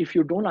 if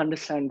you don't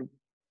understand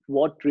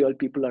what real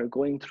people are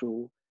going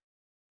through,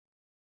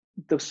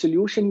 the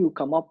solution you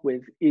come up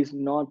with is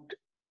not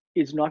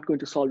going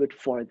to solve it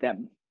for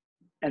them.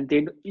 And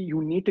then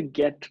you need to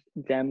get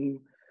them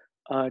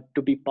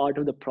to be part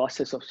of the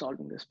process of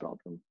solving this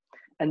problem.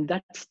 And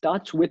that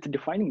starts with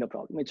defining the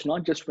problem. It's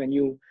not just when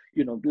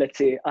let's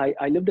say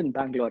I lived in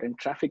Bangalore, and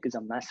traffic is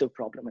a massive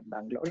problem in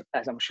Bangalore,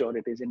 as I'm sure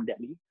it is in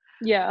Delhi.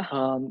 Yeah.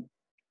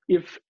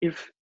 If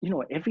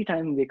every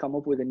time they come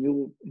up with a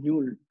new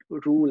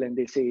rule and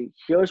they say,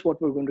 here's what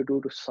we're going to do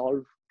to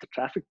solve the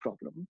traffic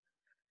problem,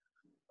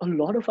 a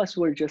lot of us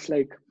were just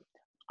like,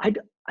 I,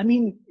 I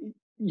mean,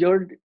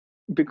 you're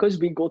because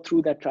we go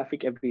through that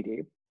traffic every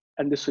day,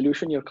 and the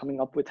solution you're coming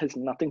up with has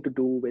nothing to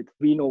do with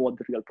we know what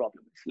the real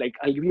problem is. Like,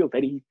 I'll give you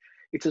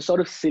it's a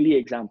sort of silly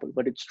example,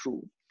 but it's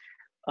true.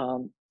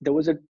 There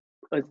was a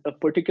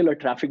particular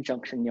traffic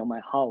junction near my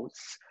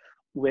house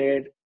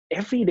where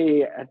every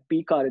day at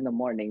peak hour in the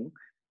morning,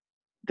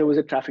 there was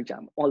a traffic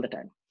jam all the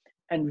time.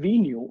 And we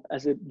knew,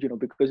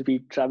 because we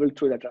traveled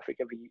through that traffic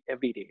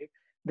every day,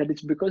 that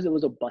it's because there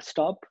was a bus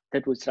stop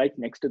that was right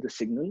next to the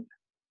signal,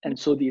 And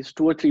so these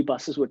 2 or 3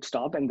 buses would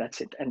stop, and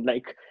that's it. And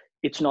like,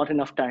 it's not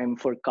enough time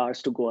for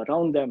cars to go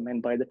around them.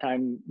 And by the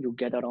time you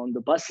get around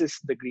the buses,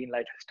 the green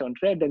light has turned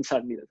red, and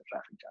suddenly there's a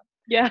traffic jam.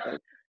 Yeah. Right?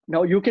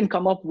 Now you can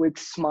come up with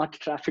smart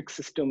traffic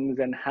systems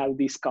and have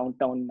these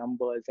countdown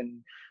numbers,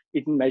 and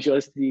it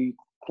measures the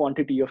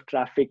quantity of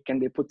traffic,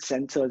 and they put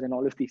sensors and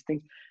all of these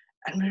things.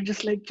 And we're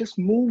just like, just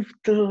move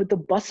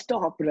the bus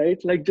stop, right?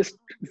 Like, just,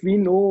 we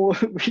know,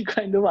 we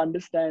kind of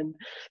understand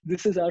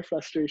this is our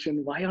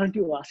frustration. Why aren't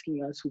you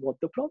asking us what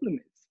the problem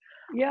is?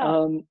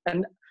 Yeah.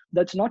 And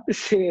that's not to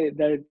say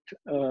that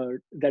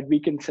that we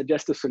can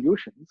suggest the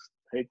solutions,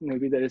 right?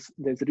 Maybe there's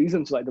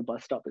reasons why the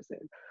bus stop is there,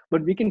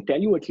 but we can tell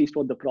you at least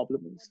what the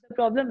problem is. The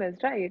problem is,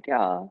 right?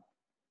 Yeah.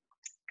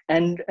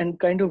 And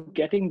kind of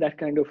getting that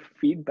kind of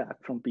feedback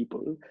from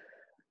people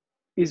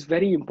is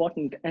very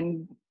important.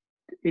 And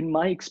in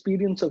my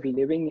experience of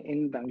living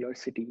in Bangalore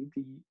city,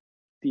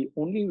 the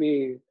only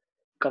way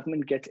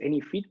government gets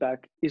any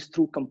feedback is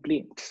through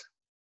complaints,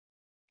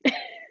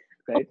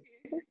 right?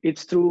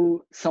 It's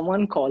through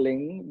someone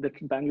calling the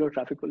Bangalore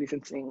traffic police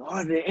and saying,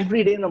 "Oh,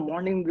 every day in the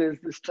morning there's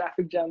this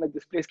traffic jam at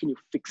this place. Can you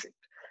fix it?"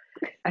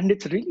 And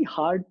it's really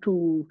hard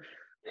to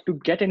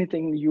get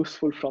anything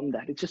useful from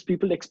that. It's just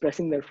people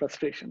expressing their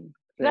frustration,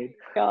 right?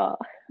 Yeah.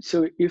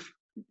 So if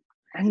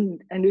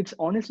and it's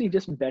honestly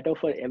just better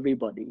for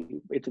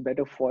everybody. It's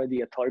better for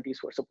the authorities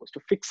who are supposed to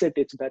fix it.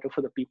 It's better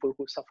for the people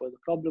who suffer the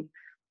problem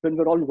when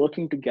we're all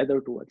working together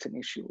towards an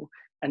issue,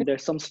 and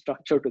there's some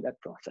structure to that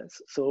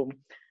process. So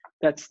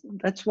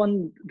that's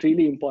one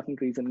really important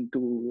reason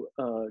to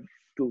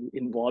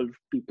involve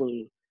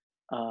people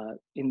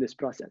in this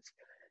process.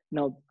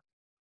 Now,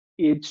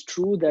 it's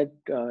true that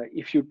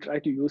if you try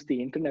to use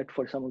the internet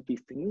for some of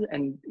these things,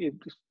 and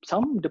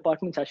some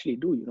departments actually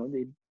do,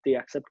 they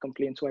accept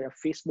complaints via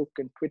Facebook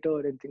and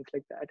Twitter and things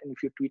like that. And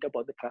if you tweet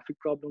about the traffic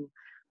problem,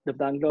 the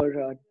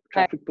Bangalore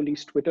traffic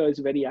police Twitter is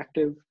very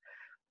active.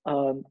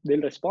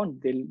 They'll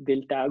respond.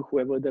 They'll tag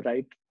whoever the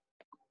right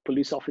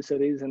police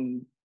officer is,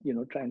 and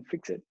try and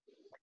fix it.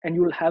 And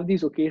you'll have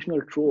these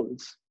occasional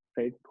trolls,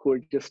 right, who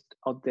are just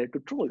out there to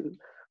troll.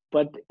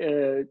 But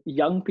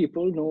young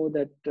people know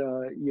that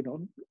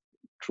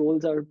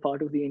trolls are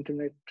part of the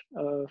internet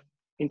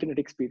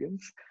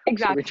experience.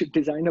 Exactly. So when you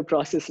design a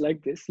process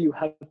like this, you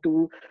have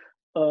to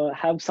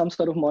have some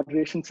sort of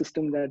moderation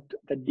system that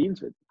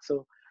deals with it.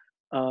 So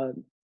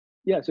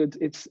yeah, so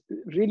it's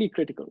really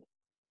critical.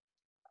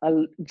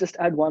 I'll just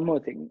add one more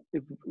thing,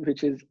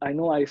 which is, I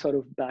know I sort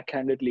of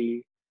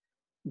backhandedly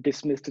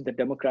dismissed the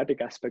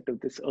democratic aspect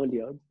of this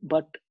earlier,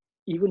 but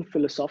even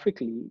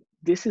philosophically,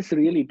 this is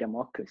really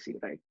democracy,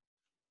 right?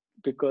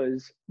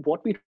 Because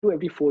what we do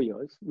every 4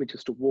 years, which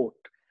is to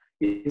vote,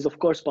 is of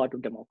course part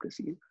of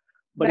democracy.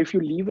 But if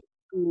you leave it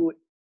to,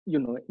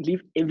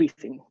 leave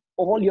everything,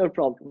 all your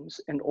problems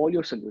and all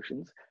your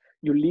solutions,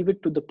 you leave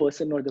it to the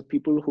person or the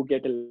people who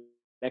get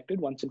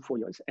elected once in 4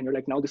 years, and you're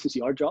like, now this is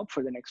your job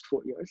for the next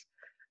 4 years,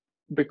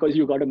 because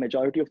you got a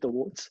majority of the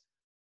votes.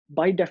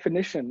 By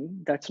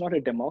definition, that's not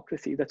a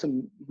democracy. That's a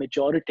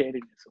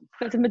majoritarianism.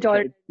 It's a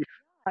majority.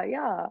 Right?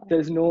 Yeah.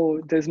 There's no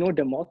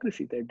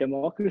democracy there.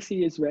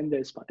 Democracy is when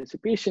there's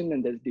participation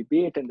and there's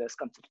debate and there's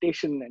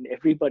consultation, and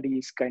everybody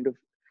is kind of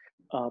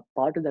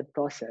part of that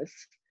process.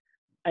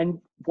 And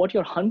what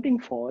you're hunting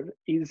for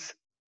is,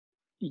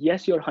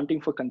 yes, you're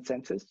hunting for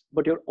consensus,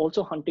 but you're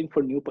also hunting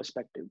for new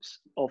perspectives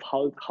of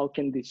how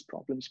can these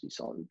problems be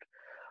solved.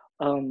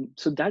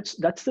 So that's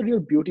the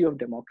real beauty of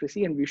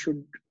democracy, and we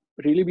should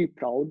really be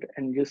proud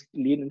and just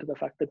lean into the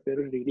fact that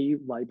we're a really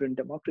vibrant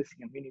democracy,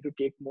 and we need to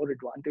take more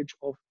advantage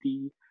of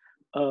the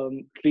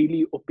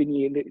really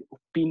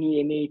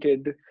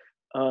opinionated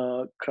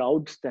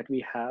crowds that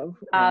we have.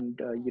 And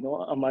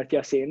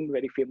Amartya Sen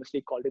very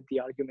famously called it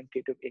the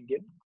argumentative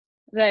Indian.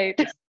 Right.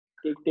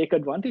 Take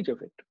advantage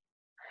of it.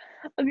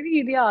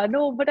 Agreed. Yeah.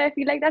 No, but I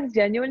feel like that's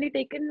genuinely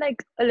taken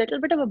like a little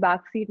bit of a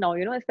backseat now,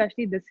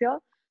 especially this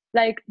year.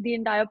 Like the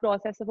entire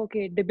process of,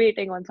 okay,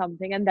 debating on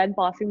something and then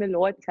passing the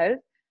law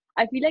itself.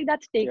 I feel like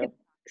that's taken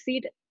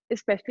seat,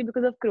 especially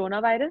because of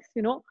coronavirus,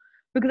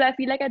 because I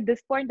feel like at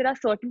this point, there are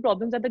certain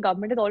problems that the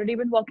government has already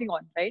been working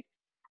on, right?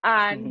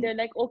 And they're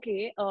like,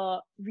 okay,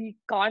 we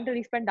can't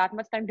really spend that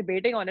much time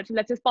debating on it, so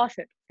let's just pass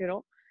it,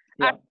 And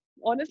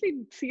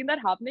honestly, seen that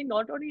happening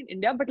not only in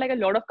India, but like a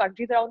lot of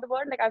countries around the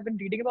world. Like I've been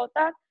reading about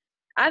that.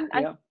 And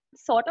I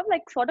sort of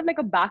like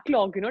a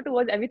backlog,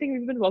 towards everything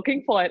we've been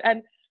working for.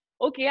 And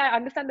okay, I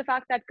understand the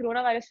fact that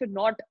coronavirus should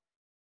not,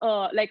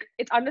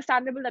 it's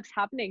understandable that's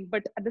happening,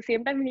 but at the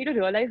same time, we need to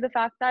realize the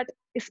fact that,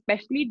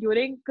 especially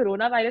during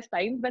coronavirus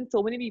times, when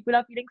so many people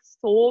are feeling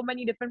so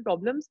many different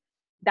problems,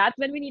 that's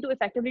when we need to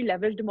effectively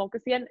leverage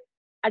democracy and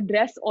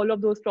address all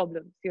of those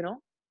problems,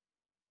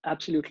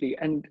 Absolutely.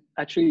 And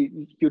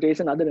actually, you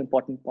raise another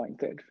important point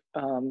there,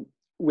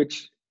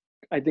 which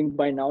I think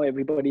by now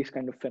everybody's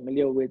kind of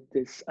familiar with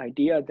this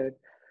idea that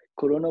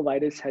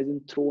coronavirus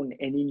hasn't thrown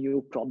any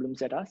new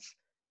problems at us.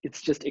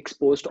 It's just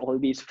exposed all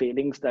these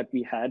failings that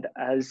we had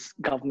as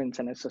governments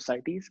and as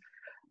societies.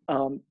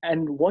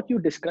 And what you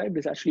described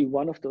is actually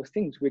one of those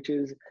things, which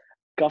is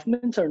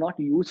governments are not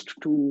used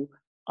to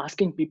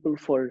asking people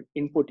for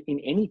input in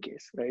any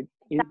case, right?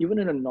 Even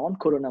in a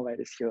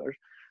non-coronavirus year,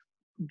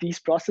 these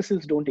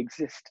processes don't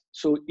exist.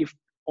 So if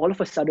all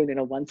of a sudden in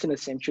a once in a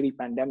century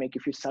pandemic,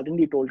 if you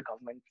suddenly told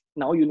government,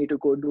 now you need to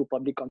go do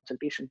public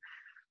consultation,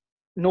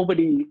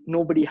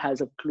 nobody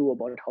has a clue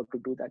about how to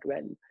do that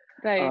well.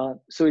 Right.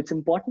 So it's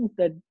important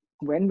that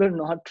when we're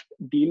not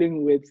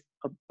dealing with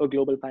a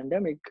global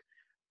pandemic,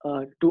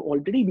 to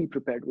already be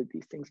prepared with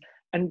these things,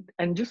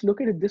 and just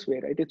look at it this way,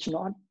 right? It's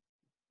not,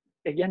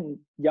 again,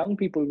 young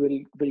people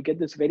will get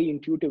this very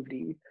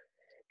intuitively.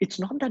 It's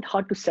not that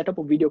hard to set up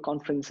a video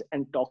conference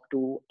and talk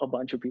to a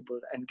bunch of people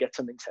and get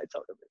some insights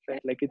out of it,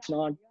 right? Like it's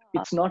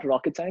not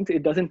rocket science.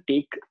 It doesn't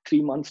take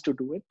 3 months to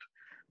do it.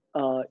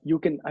 You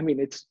can, I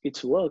mean,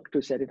 it's work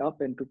to set it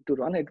up and to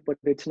run it, but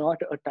it's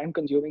not a time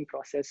consuming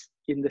process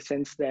in the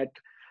sense that,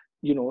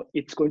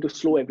 it's going to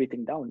slow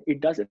everything down. It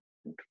doesn't.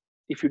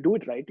 If you do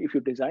it right, if you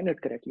design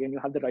it correctly and you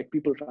have the right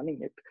people running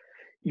it,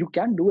 you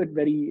can do it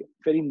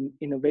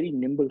in a very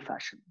nimble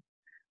fashion.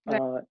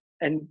 Right.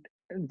 And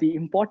the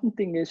important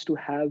thing is to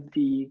have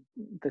the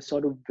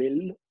sort of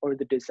will or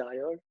the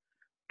desire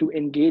to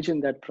engage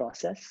in that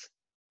process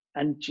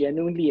and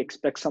genuinely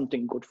expect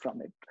something good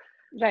from it.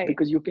 Right.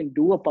 Because you can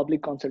do a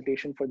public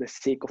consultation for the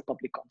sake of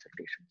public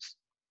consultations,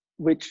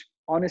 which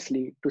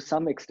honestly, to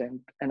some extent,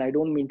 and I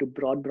don't mean to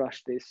broad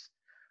brush this,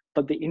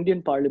 but the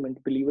Indian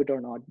Parliament, believe it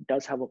or not,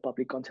 does have a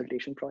public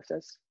consultation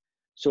process.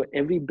 So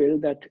every bill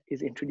that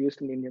is introduced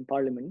in the Indian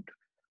Parliament,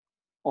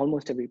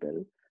 almost every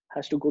bill,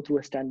 has to go through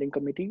a standing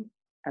committee,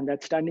 and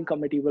that standing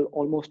committee will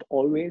almost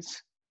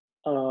always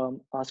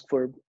ask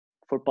for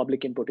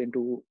public input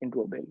into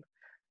a bill.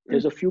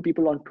 There's a few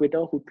people on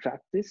Twitter who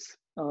track this.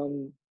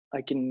 I'm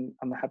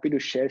happy to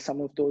share some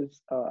of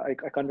those. I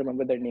can't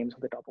remember their names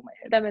off the top of my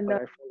head, but I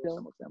follow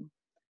some of them.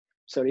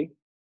 Sorry?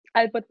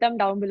 I'll put them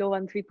down below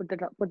once we put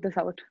this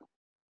out.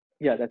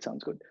 Yeah, that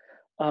sounds good.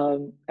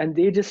 And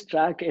they just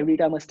track every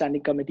time a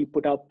standing committee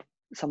put up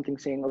something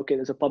saying, okay,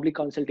 there's a public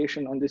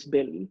consultation on this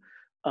bill.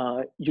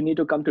 You need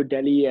to come to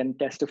Delhi and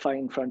testify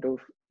in front of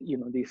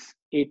these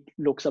 8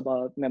 Lok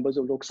Sabha members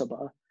of Lok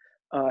Sabha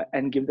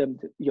and give them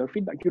your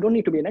feedback. You don't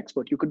need to be an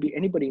expert. You could be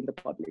anybody in the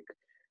public.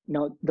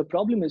 Now, the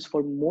problem is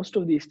for most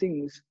of these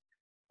things,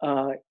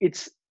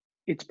 it's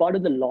part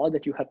of the law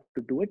that you have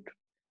to do it.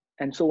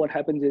 And so what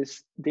happens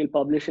is they'll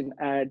publish an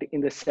ad in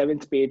the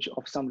 7th page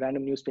of some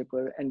random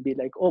newspaper and be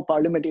like, oh,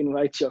 Parliament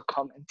invites your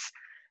comments,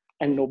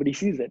 and nobody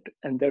sees it,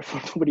 and therefore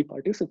nobody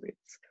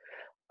participates.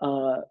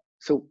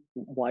 So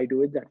why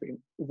do it that way?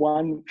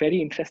 One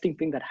very interesting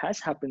thing that has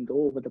happened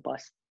though over the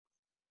past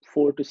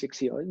 4 to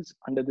 6 years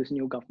under this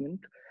new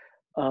government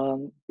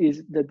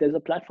is that there's a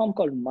platform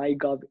called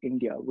MyGov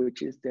India,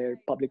 which is their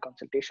public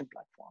consultation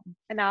platform.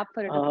 An app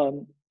for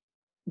it.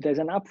 There's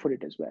an app for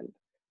it as well.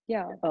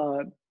 Yeah.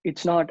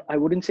 It's not, I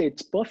wouldn't say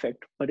it's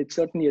perfect, but it's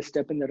certainly a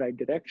step in the right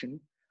direction,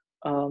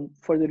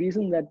 for the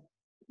reason that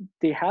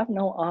they have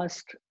now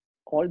asked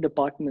all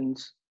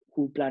departments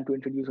who plan to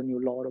introduce a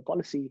new law or a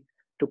policy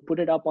to put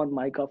it up on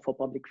MyGov for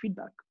public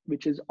feedback,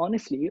 which is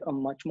honestly a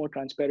much more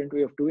transparent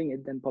way of doing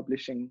it than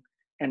publishing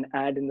an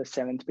ad in the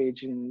 7th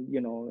page in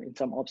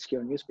some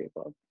obscure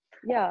newspaper.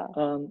 Yeah.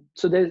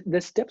 So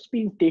there's steps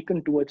being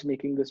taken towards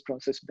making this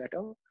process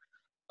better.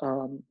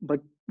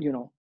 But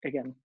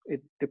again,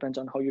 it depends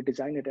on how you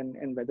design it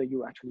and whether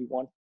you actually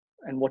want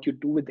and what you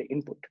do with the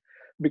input,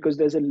 because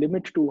there's a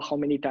limit to how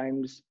many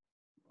times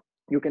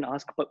you can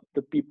ask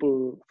the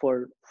people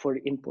for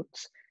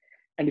inputs.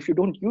 And if you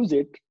don't use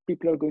it,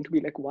 people are going to be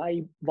like,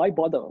 why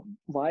bother?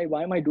 Why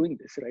am I doing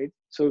this, right?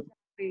 So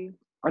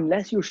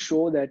unless you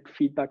show that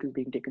feedback is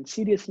being taken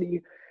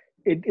seriously,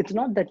 it's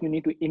not that you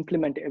need to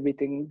implement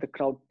everything the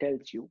crowd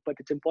tells you, but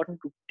it's important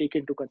to take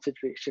into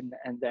consideration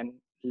and then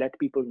let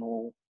people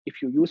know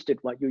if you used it,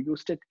 why you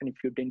used it, and if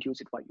you didn't use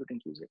it, why you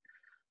didn't use it.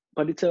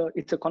 But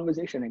it's a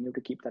conversation, and you have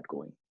to keep that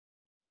going.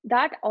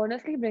 That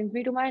honestly brings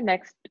me to my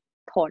next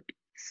thought.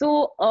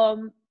 So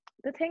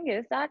the thing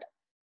is that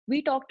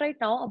we talked right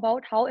now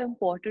about how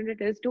important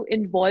it is to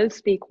involve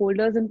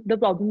stakeholders in the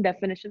problem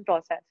definition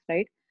process,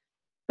 right?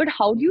 But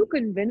how do you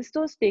convince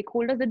those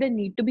stakeholders that they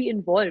need to be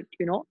involved,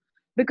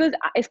 Because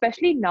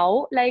especially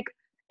now, like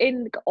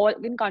in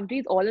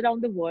countries all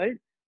around the world,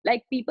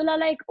 like people are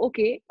like,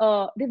 okay,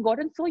 they've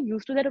gotten so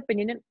used to their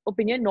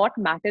opinion not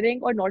mattering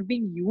or not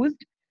being used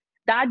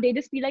that they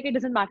just feel like it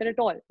doesn't matter at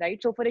all,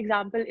 right? So for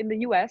example, in the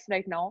US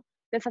right now,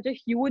 there's such a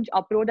huge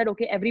uproar that,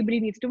 okay, everybody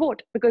needs to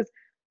vote, because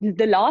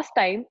the last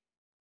time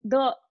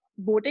the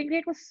voting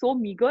rate was so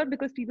meager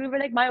because people were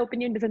like, my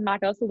opinion doesn't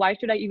matter, so why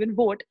should I even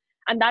vote?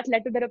 And that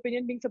led to their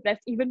opinion being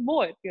suppressed even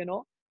more.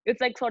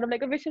 It's like sort of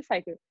like a vicious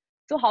cycle.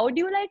 So how do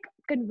you like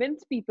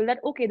convince people that,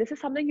 okay, this is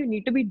something you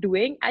need to be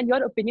doing and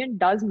your opinion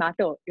does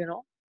matter?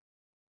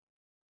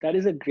 That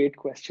is a great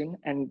question,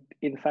 and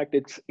in fact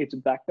it's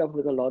backed up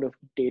with a lot of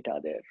data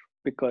there,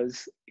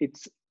 because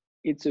it's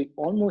an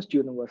almost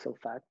universal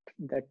fact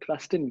that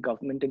trust in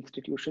government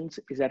institutions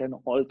is at an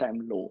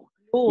all-time low,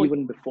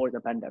 even before the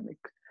pandemic.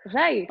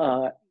 Right.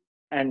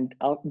 And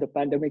the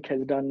pandemic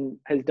has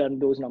done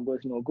those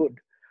numbers no good.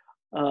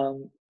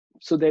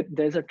 so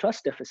there's a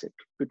trust deficit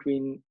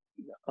between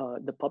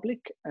the public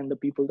and the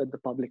people that the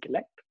public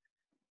elect.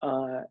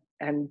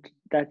 And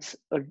that's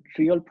a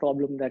real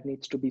problem that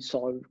needs to be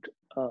solved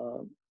uh,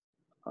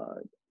 uh,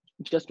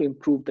 just to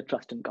improve the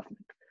trust in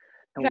government.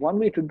 Now, Right. one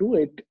way to do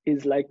it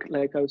is like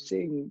I was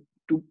saying,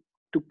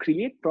 to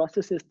create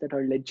processes that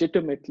are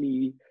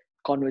legitimately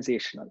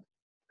conversational,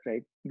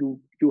 right? You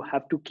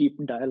have to keep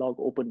dialogue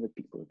open with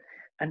people,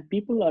 and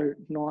people are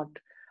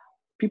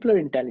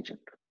intelligent,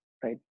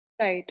 right?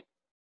 Right.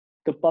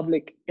 The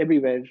public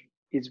everywhere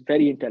is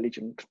very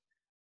intelligent,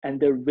 and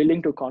they're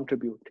willing to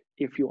contribute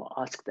if you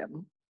ask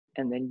them,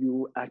 and then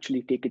you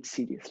actually take it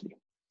seriously.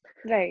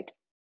 Right.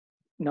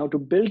 Now, to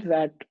build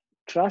that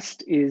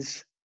trust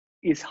is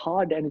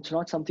hard, and it's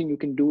not something you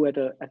can do at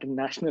a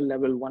national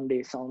level. One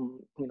day some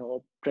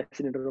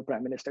president or a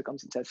prime minister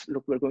comes and says,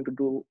 look, we're going to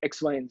do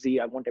X, Y, and Z,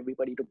 I want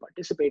everybody to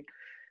participate.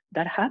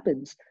 That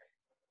happens,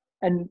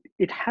 and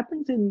it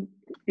happens in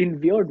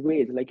weird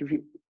ways. Like, if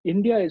you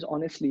India is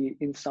honestly,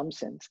 in some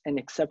sense, an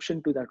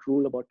exception to that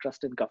rule about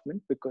trust in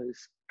government, because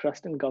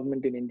trust in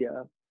government in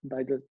India,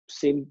 by the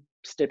same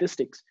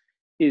statistics,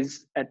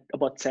 is at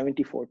about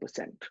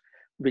 74%,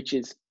 which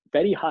is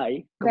very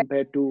high Right.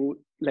 compared to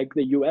like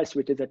the US,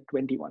 which is at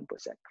 21%,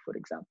 for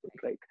example,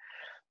 right?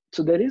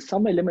 So there is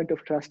some element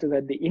of trust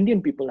that the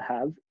Indian people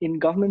have in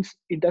governments.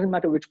 It doesn't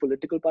matter which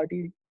political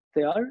party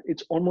they are,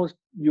 it's almost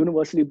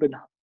universally been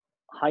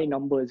high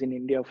numbers in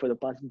India for the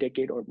past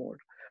decade or more.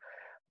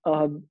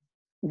 Um,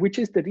 which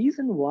is the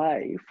reason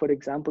why, for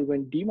example,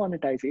 when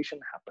demonetization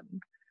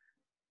happened,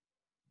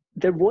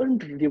 there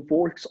weren't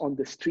revolts on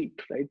the street,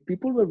 right?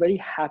 People were very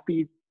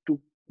happy to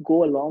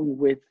go along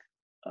with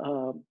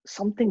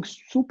something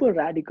super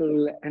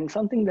radical and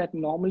something that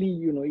normally,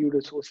 you'd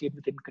associate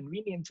with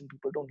inconvenience, and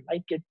people don't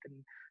like it, and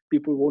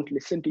people won't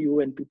listen to you,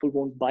 and people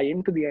won't buy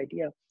into the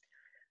idea.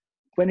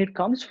 When it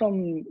comes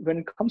from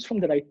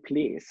the right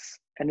place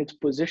and it's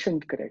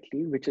positioned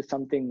correctly, which is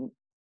something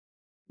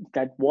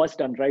that was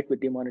done right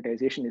with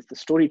demonetization, is the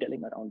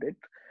storytelling around it.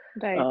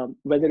 Right.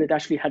 Whether it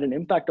actually had an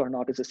impact or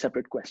not is a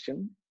separate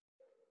question.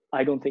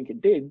 I don't think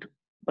it did.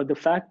 But the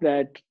fact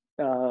that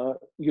uh,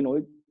 you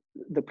know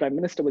the prime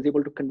minister was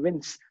able to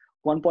convince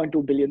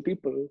 1.2 billion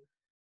people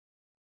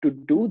to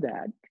do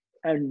that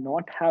and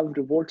not have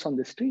revolts on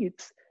the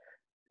streets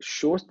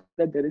shows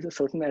that there is a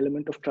certain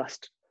element of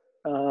trust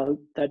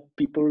that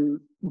people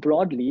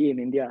broadly in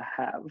India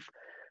have.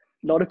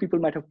 A lot of people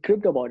might have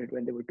cribbed about it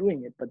when they were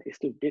doing it, but they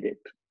still did it,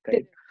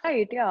 right?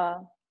 Right. Yeah.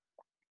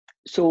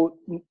 So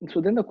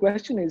then the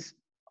question is,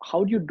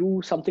 how do you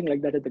do something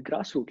like that at the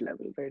grassroots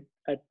level, right?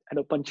 At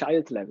a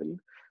panchayat level,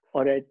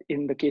 or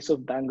in the case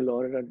of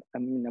Bangalore, and I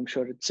mean, I'm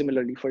sure it's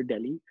similarly for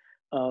Delhi,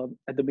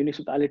 at the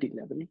municipality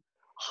level.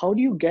 How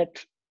do you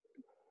get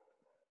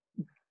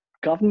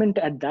government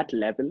at that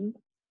level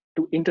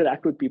to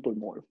interact with people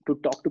more, to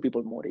talk to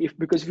people more?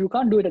 Because if you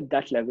can't do it at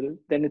that level,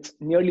 then it's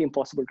nearly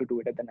impossible to do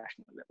it at the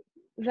national level,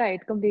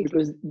 Right. Completely.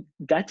 because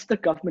that's the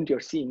government you're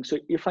seeing. So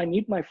if I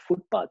need my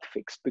footpath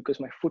fixed because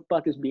my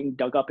footpath is being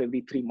dug up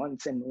every 3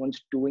 months and no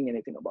one's doing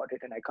anything about it,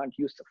 and I can't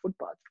use the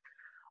footpath,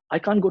 I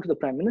can't go to the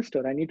prime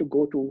minister. I need to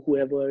go to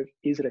whoever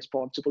is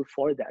responsible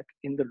for that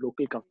in the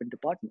local government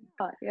department.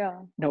 Yeah.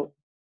 Now,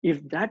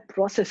 if that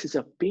process is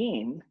a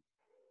pain,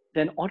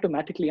 then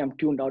automatically I'm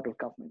tuned out of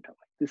government. I'm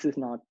like, this is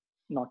not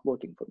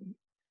working for me.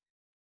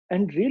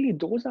 And really,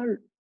 those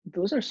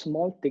are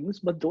small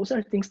things, but those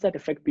are things that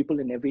affect people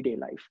in everyday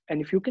life.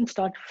 And if you can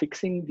start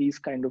fixing these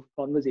kind of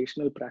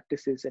conversational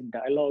practices and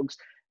dialogues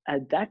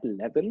at that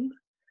level,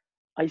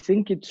 I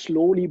think it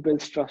slowly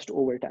builds trust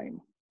over time.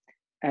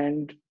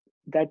 And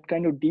that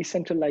kind of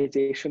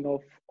decentralization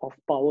of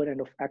power and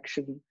of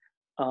action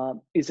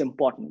is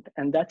important.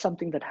 And that's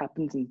something that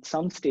happens in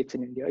some states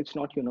in India. It's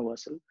not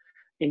universal.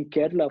 In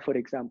Kerala, for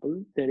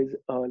example, there is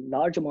a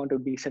large amount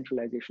of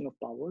decentralization of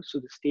power. So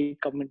the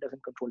state government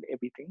doesn't control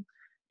everything.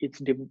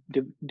 It's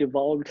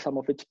devolved some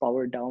of its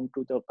power down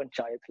to the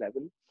panchayat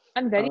level.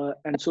 And very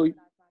And so,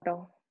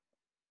 matter.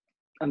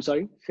 I'm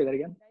sorry, say that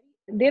again.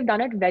 They've done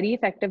it very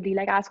effectively,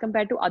 like as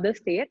compared to other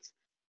states.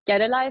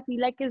 Kerala, I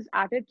feel like, is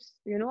at its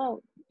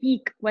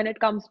peak when it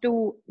comes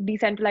to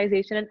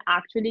decentralization and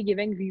actually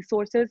giving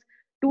resources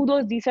to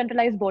those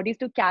decentralized bodies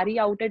to carry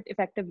out it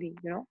effectively.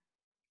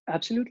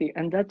 Absolutely,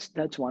 and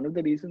that's one of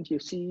the reasons you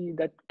see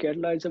that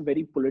Kerala is a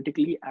very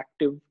politically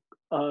active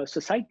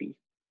society.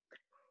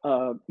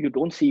 You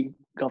don't see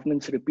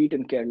governments repeat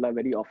in Kerala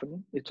very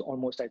often. It's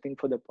almost, I think,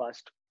 for the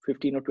past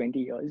 15 or 20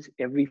 years,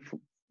 every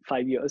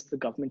 5 years, the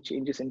government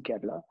changes in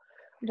Kerala.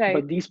 Right.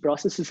 But these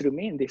processes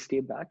remain, they stay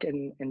back,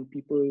 and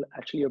people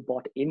actually are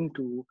bought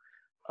into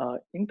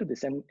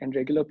this, and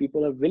regular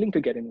people are willing to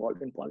get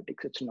involved in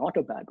politics. It's not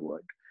a bad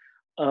word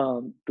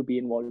to be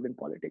involved in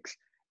politics.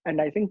 And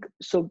I think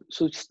so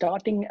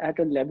starting at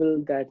a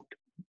level that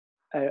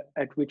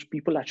at which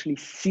people actually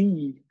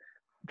see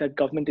that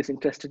government is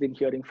interested in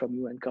hearing from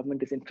you and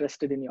government is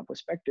interested in your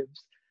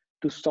perspectives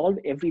to solve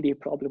everyday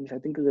problems, I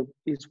think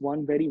is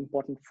one very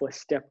important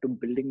first step to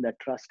building that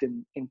trust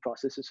in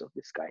processes of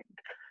this kind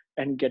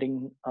and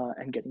getting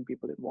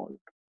people involved.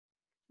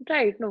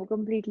 Right, no,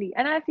 completely.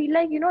 And I feel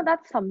like,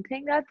 that's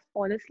something that's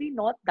honestly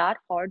not that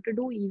hard to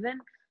do, even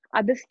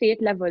at the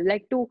state level.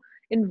 Like to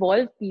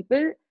involve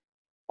people,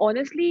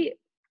 honestly,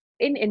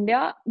 in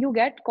India, you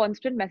get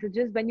constant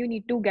messages when you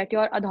need to get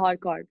your Aadhaar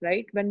card,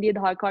 right? When the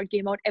Aadhaar card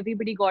came out,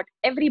 everybody got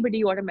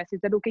a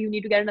message that okay, you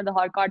need to get an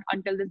Aadhaar card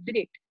until this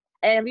date.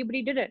 And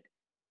everybody did it.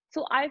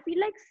 So I feel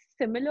like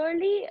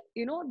similarly,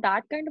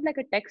 that kind of like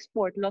a text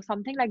portal or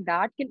something like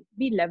that can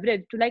be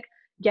leveraged to like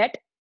get,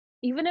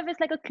 even if it's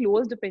like a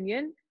closed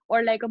opinion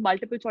or like a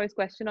multiple choice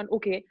question on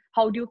okay,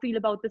 how do you feel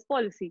about this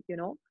policy.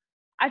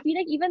 I feel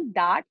like even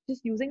that,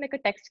 just using like a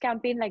text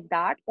campaign like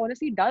that,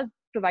 honestly does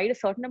provide a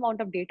certain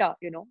amount of data.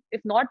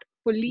 If not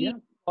fully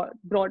Yeah.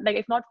 broad, like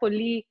if not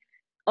fully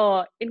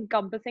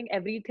encompassing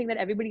everything that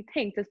everybody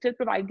thinks, it still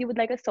provides you with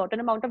like a certain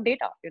amount of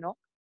data.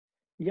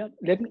 Yeah,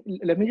 let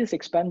me just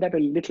expand that a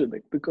little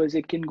bit, because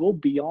it can go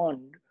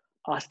beyond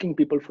asking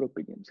people for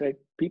opinions, right?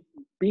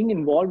 Being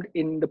involved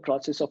in the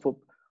process of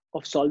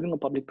solving a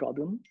public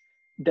problem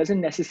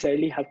doesn't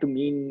necessarily have to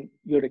mean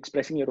you're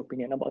expressing your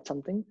opinion about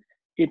something.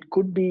 It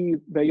could be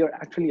where you're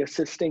actually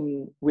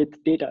assisting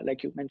with data,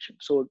 like you mentioned.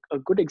 So a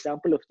good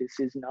example of this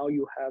is now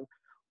you have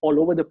all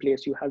over the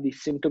place, you have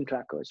these symptom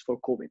trackers for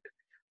COVID,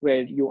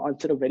 where you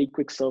answer a very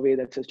quick survey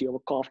that says, do you have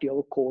a cough? Do you have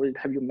a cold?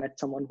 Have you met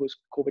someone who's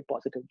COVID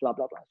positive? Blah,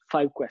 blah, blah.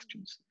 5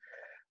 questions.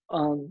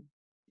 Um,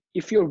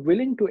 if you're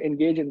willing to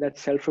engage in that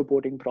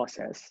self-reporting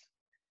process,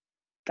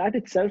 that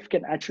itself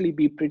can actually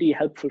be pretty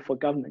helpful for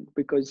government,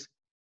 because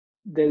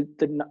the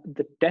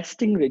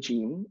testing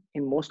regime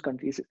in most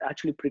countries is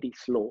actually pretty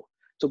slow.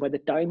 So by the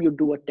time you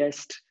do a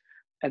test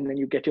and then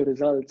you get your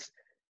results,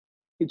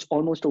 it's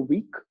almost a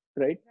week,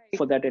 right, Right.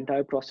 for that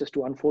entire process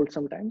to unfold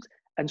sometimes.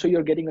 And so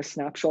you're getting a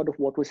snapshot of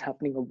what was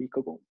happening a week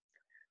ago.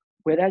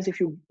 Whereas if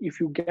you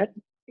get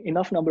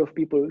enough number of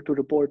people to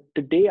report,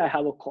 today I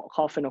have a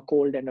cough and a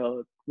cold and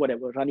a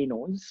whatever runny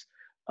nose,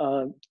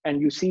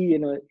 and you see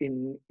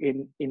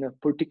in a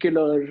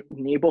particular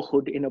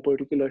neighborhood in a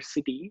particular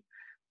city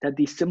that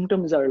these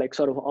symptoms are like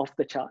sort of off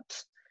the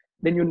charts,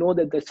 then you know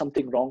that there's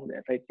something wrong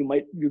there, right?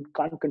 You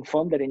can't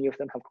confirm that any of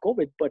them have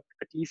COVID, but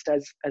at least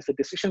as a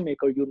decision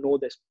maker, you know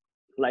there's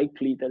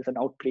an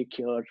outbreak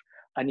here.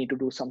 I need to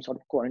do some sort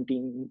of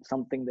quarantine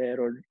something there,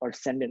 or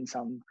send in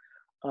some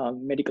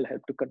medical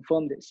help to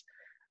confirm this.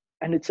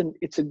 And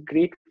it's a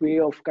great way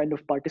of kind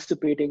of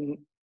participating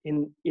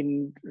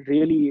in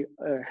really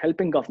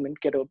helping government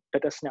get a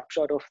better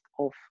snapshot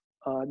of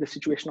the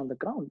situation on the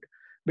ground.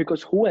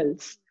 Because who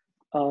else,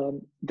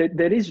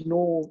 there is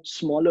no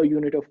smaller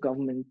unit of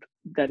government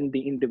than the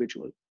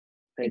individual,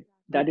 right?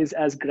 That Exactly. is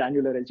as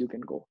granular as you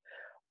can go.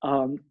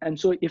 And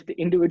so if the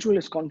individual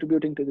is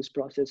contributing to this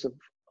process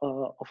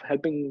of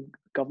helping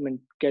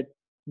government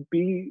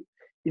be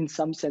in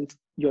some sense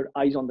your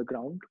eyes on the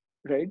ground,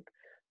 right?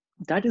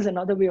 That is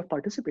another way of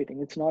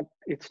participating. It's not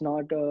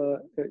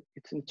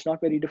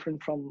very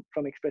different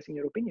from expressing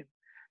your opinion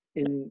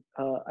in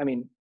I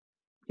mean,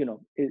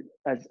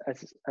 as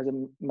a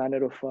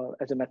manner of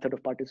as a method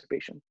of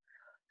participation.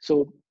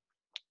 So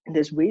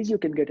there's ways you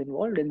can get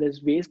involved, and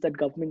there's ways that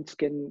governments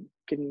can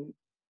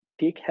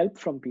take help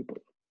from people,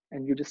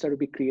 and you just have to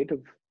be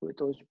creative with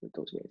those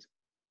ways.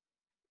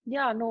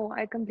 Yeah, no,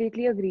 I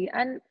completely agree.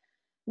 And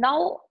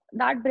now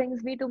that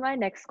brings me to my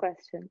next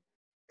question.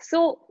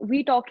 So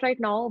we talked right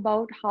now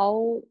about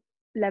how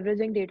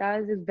leveraging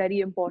data is very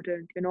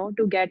important,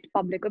 to get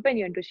public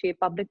opinion, to shape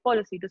public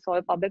policy, to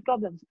solve public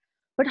problems.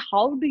 But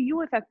how do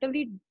you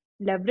effectively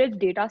leverage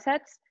data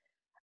sets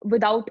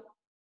without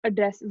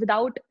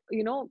without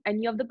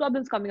any of the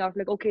problems coming out?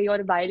 Like, okay,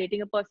 you're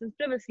violating a person's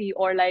privacy,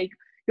 or like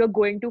you're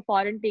going too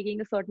far and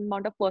taking a certain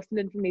amount of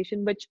personal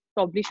information which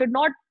probably should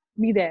not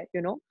be there.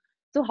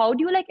 So how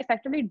do you like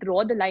effectively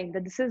draw the line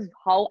that this is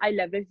how I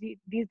leverage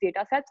these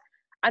data sets,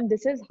 and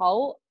this is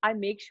how I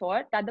make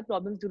sure that the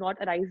problems do not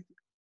arise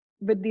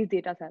with these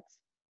data sets?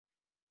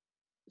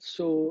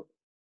 So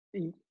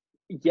y-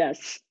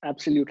 yes,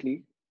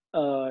 absolutely.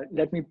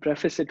 Let me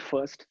preface it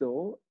first,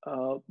 though,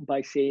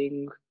 by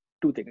saying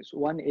two things.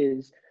 One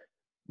is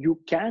you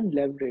can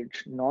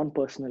leverage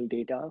non-personal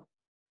data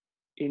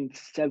in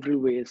several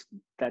ways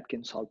that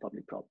can solve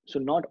public problems. So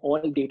not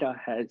all data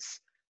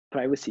has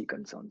privacy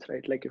concerns,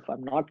 right? Like if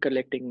I'm not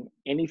collecting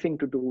anything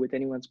to do with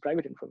anyone's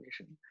private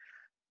information,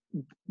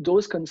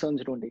 those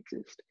concerns don't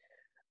exist.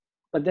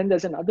 But then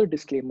there's another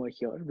disclaimer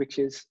here, which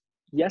is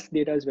yes,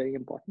 data is very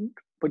important,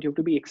 but you have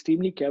to be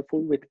extremely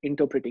careful with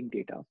interpreting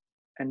data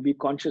and be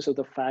conscious of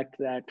the fact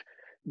that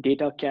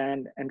data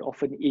can and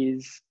often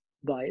is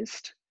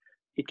biased.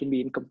 It can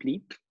be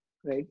incomplete,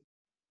 right?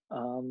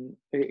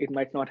 It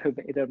might not have,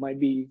 there might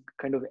be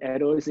kind of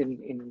errors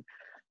in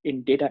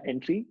data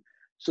entry.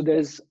 So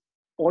there's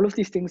all of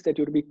these things that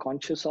you have to be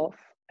conscious of,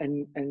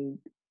 and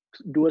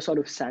do a sort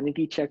of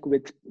sanity check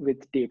with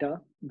data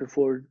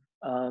before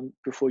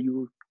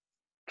you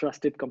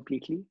trust it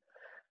completely.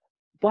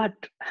 But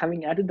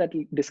having added that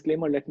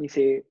disclaimer, let me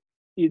say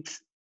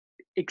it's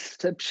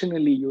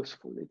exceptionally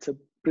useful. It's a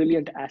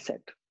brilliant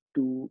asset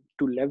to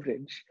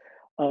leverage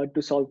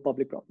to solve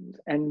public problems.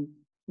 And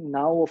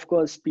now, of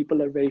course,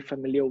 people are very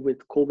familiar with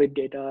COVID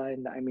data,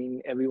 and I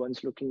mean,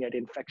 everyone's looking at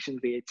infection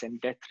rates and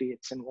death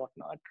rates and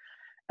whatnot.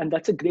 And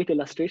that's a great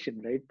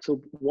illustration, right?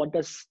 So what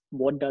does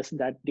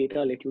that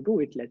data let you do?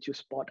 It lets you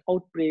spot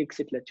outbreaks,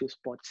 it lets you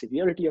spot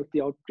severity of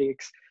the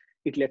outbreaks,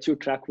 it lets you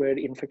track where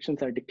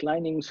infections are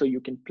declining so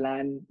you can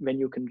plan when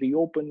you can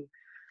reopen.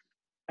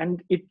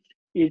 And it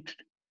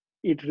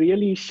it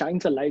really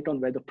shines a light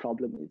on where the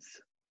problem is,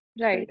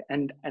 right?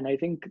 Right. And I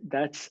think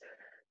that's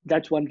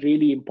one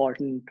really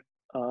important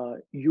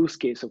use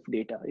case of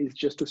data, is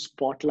just to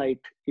spotlight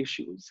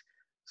issues.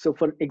 So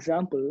for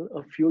example,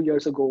 a few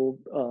years ago,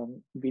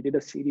 we did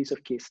a series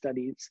of case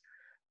studies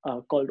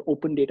called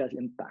Open Data's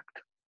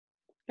Impact.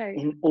 Right.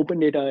 In open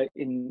data,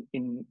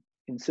 in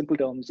simple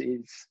terms,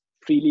 is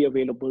freely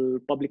available,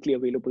 publicly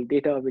available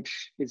data,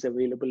 which is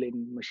available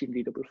in machine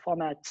readable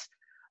formats.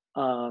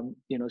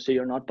 So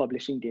you're not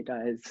publishing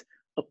data as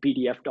a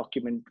PDF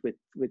document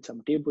with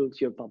some tables.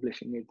 You're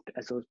publishing it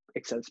as an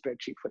Excel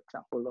spreadsheet, for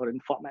example, or in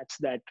formats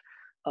that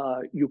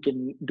you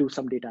can do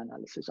some data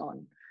analysis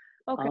on.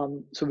 Okay.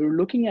 So we're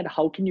looking at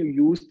how can you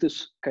use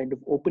this kind of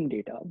open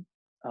data.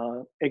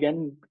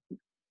 Again,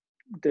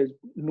 there's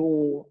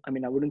no, I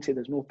mean, I wouldn't say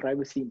there's no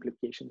privacy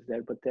implications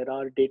there, but there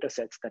are data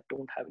sets that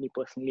don't have any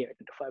personally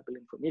identifiable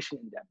information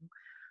in them.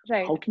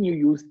 Right. How can you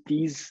use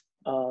this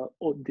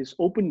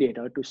open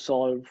data to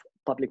solve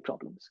public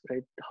problems,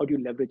 right? How do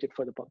you leverage it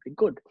for the public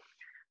good?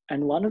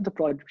 And one of the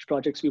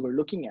projects we were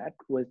looking at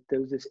was,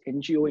 there was this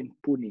NGO in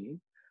Pune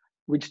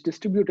which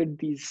distributed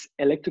these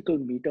electrical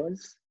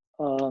meters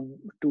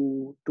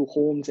to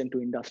homes and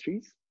to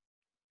industries,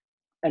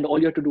 and all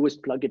you had to do was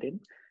plug it in,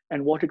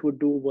 and what it would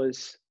do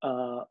was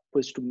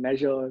to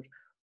measure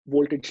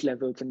voltage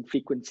levels and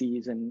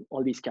frequencies and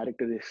all these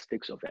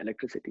characteristics of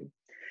electricity.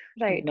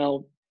 Right.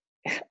 Now,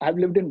 I've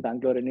lived in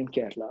Bangalore and in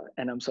Kerala,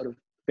 and I'm sort of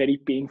very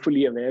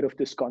painfully aware of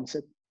this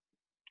concept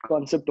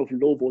of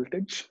low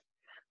voltage,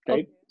 right?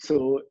 Okay.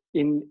 So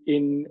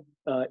in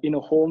a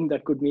home,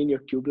 that could mean your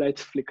tube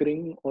lights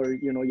flickering, or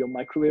your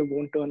microwave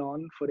won't turn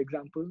on, for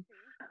example,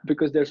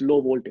 because there's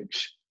low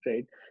voltage,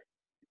 right?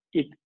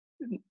 It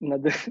Now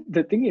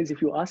the thing is,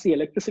 if you ask the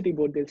electricity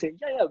board, they'll say,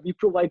 yeah, we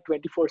provide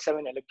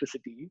 24/7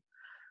 electricity.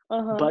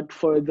 Uh-huh. But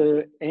for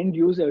the end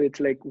user, it's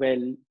like,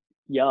 well,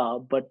 yeah,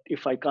 but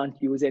if I can't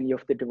use any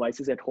of the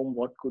devices at home,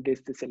 what good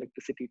is this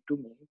electricity to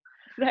me?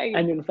 Right.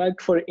 And in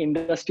fact, for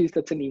industries,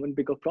 that's an even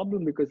bigger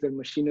problem, because their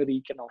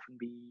machinery can often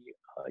be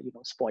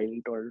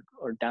spoiled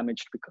or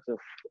damaged because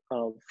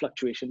of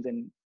fluctuations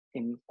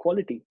in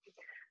quality.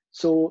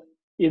 So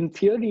in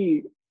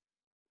theory,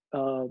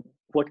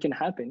 what can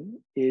happen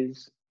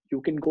is, you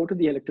can go to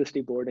the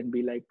electricity board and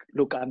be like,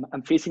 look,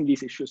 I'm facing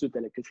these issues with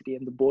electricity.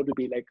 And the board will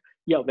be like,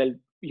 yeah, well,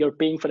 you're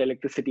paying for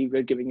electricity.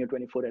 We're giving you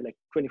 24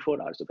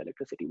 hours of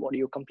electricity. What are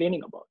you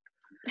complaining about?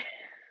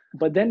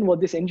 But then what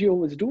this NGO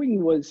was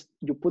doing was,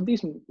 you put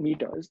these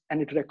meters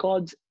and it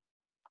records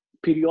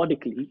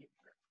periodically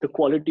the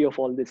quality of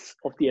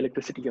the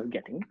electricity you're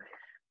getting.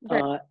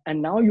 Right.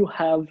 And now you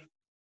have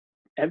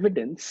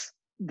evidence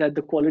that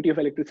the quality of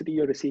electricity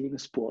you're receiving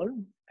is poor,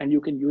 and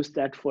you can use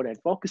that for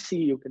advocacy,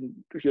 you can,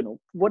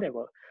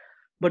 whatever.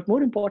 But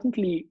more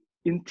importantly,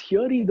 in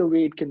theory, the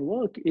way it can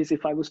work is,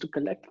 if I was to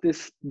collect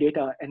this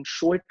data and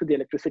show it to the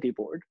electricity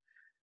board,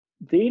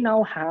 they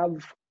now have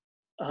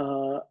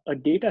a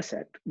data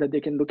set that they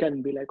can look at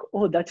and be like,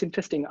 oh, that's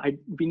interesting.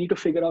 We need to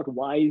figure out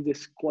why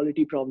this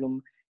quality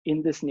problem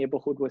in this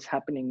neighborhood was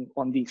happening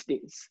on these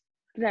days.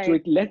 Right. So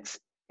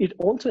it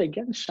also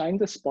again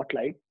shines a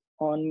spotlight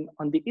on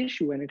the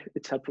issue, and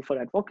it's helpful for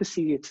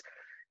advocacy.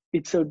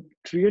 It's a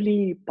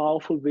really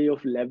powerful way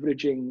of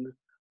leveraging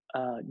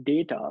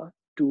data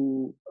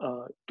to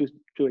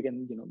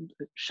again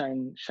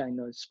shine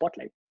a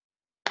spotlight.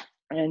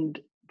 And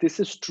this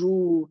is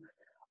true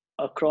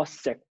across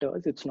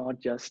sectors. It's not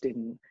just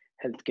in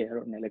healthcare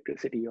or in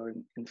electricity or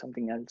in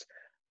something else.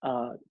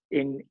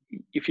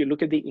 If you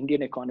look at the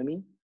Indian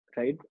economy,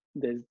 right,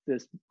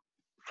 there's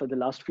for the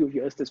last few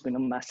years, there's been a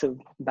massive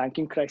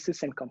banking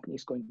crisis and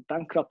companies going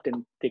bankrupt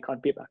and they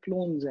can't pay back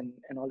loans and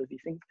all of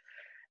these things.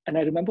 And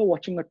I remember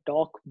watching a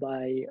talk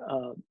by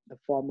the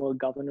former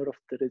governor of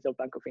the Reserve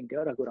Bank of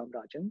India, Raghuram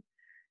Rajan,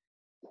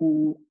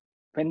 who,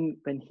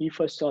 when he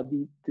first saw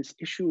this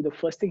issue, the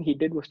first thing he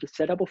did was to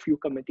set up a few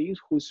committees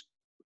whose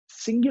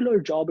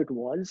singular job it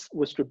was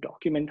to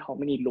document how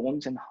many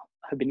loans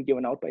have been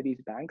given out by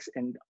these banks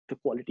and the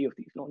quality of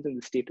these loans and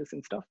the status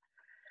and stuff.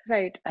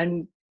 Right.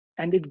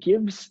 And it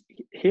gives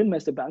him,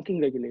 as the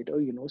banking regulator,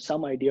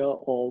 some idea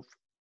of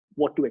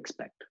what to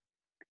expect.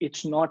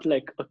 It's not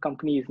like a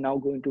company is now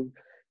going to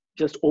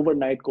just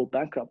overnight go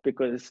bankrupt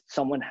because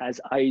someone has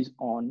eyes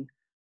on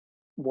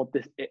what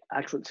the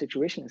actual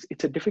situation is.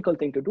 It's a difficult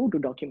thing to do, to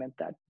document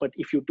that. But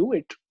if you do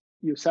it,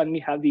 you suddenly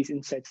have these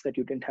insights that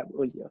you didn't have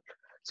earlier.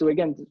 So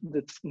again,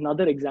 that's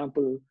another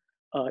example.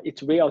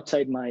 It's way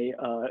outside my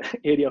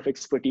area of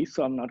expertise,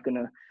 so I'm not going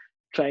to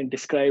try and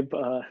describe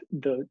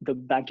the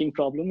banking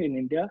problem in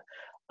India.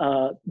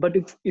 But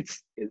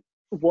it's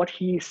what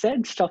he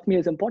said struck me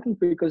as important,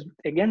 because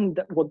again,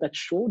 what that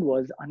showed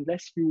was,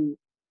 unless you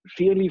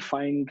really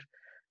find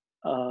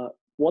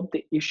what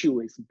the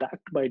issue is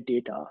backed by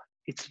data,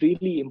 it's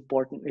really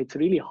important. It's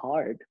really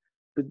hard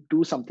to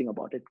do something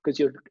about it because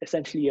you're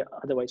essentially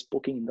otherwise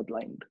poking in the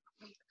blind.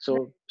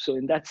 So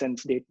in that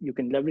sense, you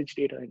can leverage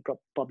data in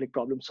public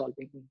problem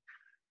solving in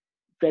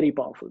very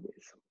powerful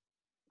ways.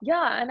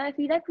 Yeah, and I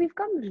feel like we've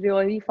come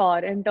really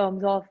far in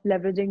terms of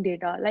leveraging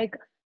data. Like,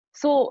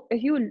 so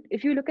if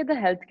you look at the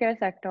healthcare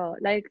sector,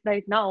 like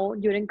right now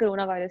during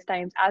coronavirus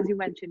times, as you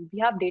mentioned, we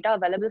have data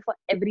available for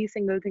every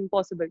single thing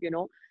possible,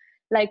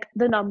 like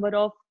the number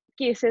of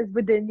cases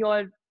within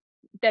your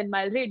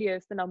 10-mile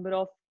radius, the number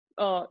of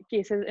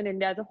cases in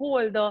India as a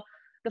whole,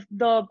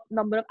 the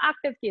number of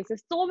active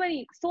cases, so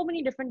many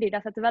different data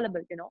sets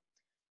available.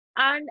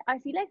 And I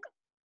feel like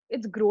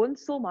it's grown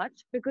so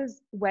much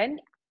because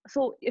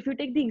so if you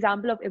take the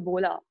example of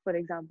Ebola, for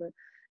example,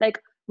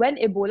 like when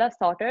Ebola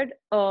started,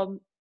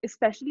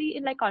 especially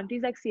in like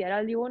countries like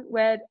Sierra Leone,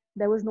 where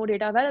there was no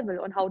data available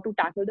on how to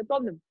tackle the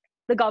problem,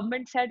 the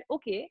government said,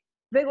 okay,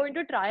 we're going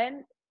to try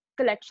and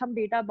collect some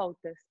data about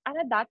this. And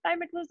at that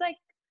time, it was like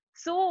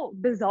so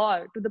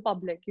bizarre to the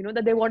public,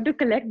 that they want to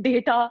collect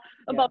data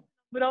Yeah, about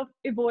the number of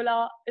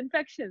Ebola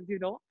infections.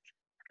 And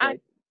right.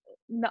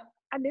 no-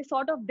 and they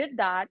sort of did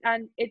that,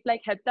 and it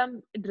like helped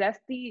them address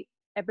the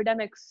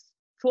epidemics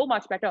so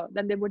much better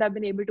than they would have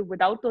been able to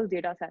without those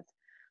data sets.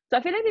 So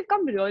I feel like we've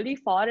come really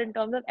far in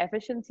terms of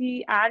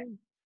efficiency and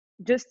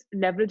just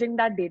leveraging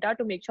that data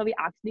to make sure we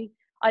actually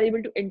are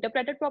able to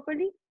interpret it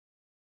properly.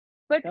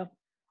 But Yeah.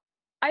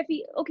 I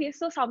feel okay,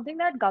 so something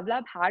that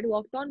GovLab had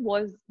worked on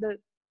was the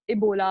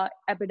Ebola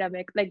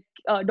epidemic, like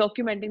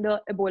documenting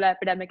the Ebola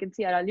epidemic in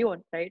Sierra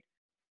Leone, right?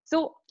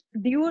 So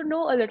do you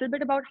know a little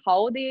bit about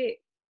how the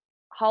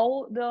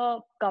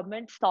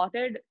government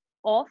started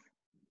off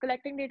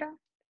collecting data?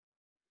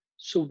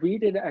 So we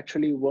did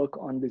actually work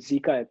on the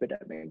Zika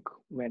epidemic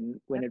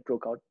when Yep. it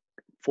broke out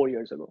 4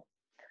 years ago,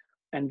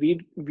 and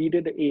we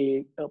did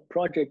a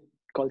project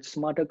called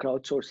Smarter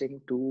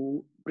Crowdsourcing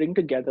to bring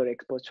together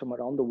experts from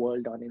around the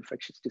world on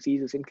infectious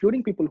diseases,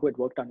 including people who had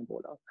worked on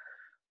Ebola,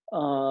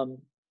 um,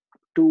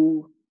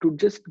 to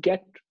just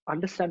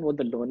understand what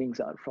the learnings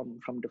are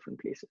from different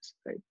places,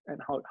 right?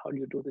 And how do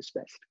you do this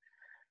best?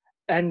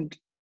 And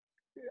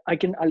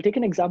I'll take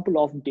an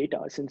example of data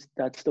since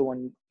that's the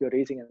one you're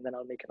raising, and then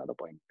I'll make another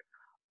point.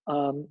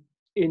 Um,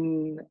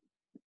 in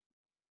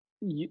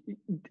you,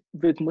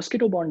 with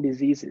mosquito-borne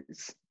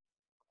diseases,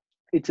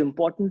 it's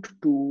important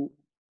to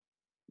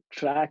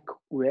track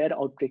where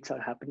outbreaks are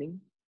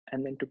happening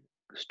and then to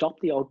stop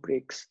the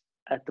outbreaks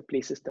at the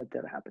places that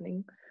they're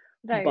happening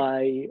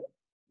Right.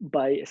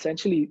 by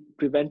essentially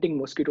preventing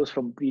mosquitoes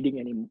from breeding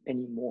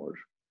anymore.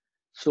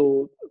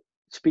 So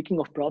speaking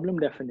of problem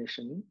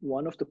definition,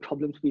 one of the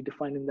problems we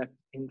defined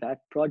in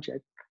that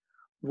project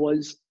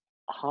was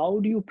how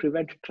do you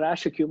prevent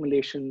trash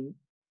accumulation,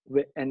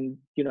 and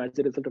as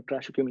a result of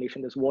trash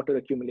accumulation there's water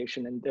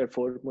accumulation and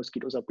therefore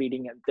mosquitoes are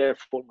breeding and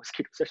therefore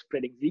mosquitoes are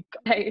spreading Zika.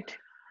 Right.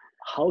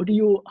 How do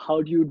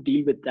you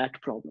deal with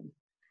that problem?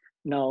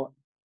 Now,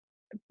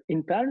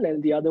 in parallel,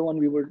 the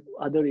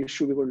other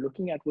issue we were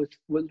looking at was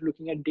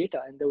looking at data,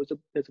 and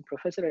there's a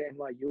professor at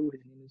NYU.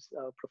 His name is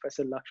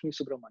Professor Lakshmi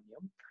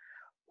Subramaniam,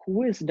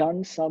 who has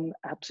done some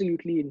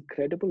absolutely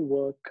incredible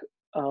work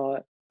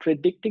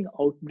predicting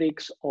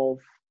outbreaks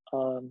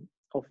um,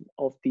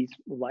 of these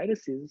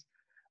viruses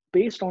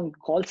based on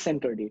call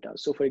center data.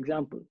 So, for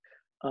example,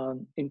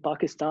 in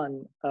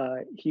Pakistan,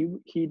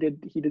 he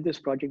did this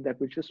project that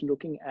was just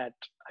looking at,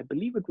 I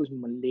believe it was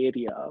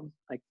malaria.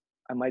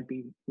 I might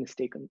be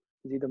mistaken.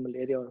 It's either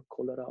malaria or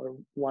cholera or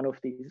one of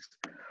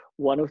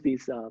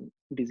these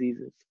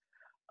diseases.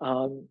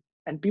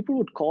 And people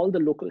would call the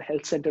local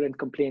health center and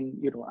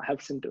complain, I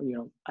have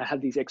symptoms, I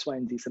have these X, Y,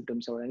 and Z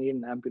symptoms, or I need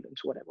an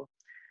ambulance, whatever.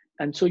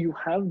 And so you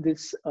have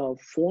this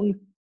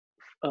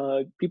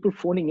people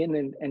phoning in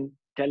and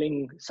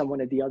telling someone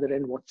at the other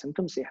end what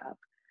symptoms they have.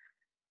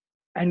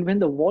 And when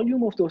the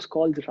volume of those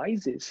calls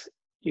rises,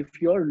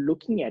 if you're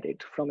looking at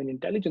it from an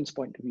intelligence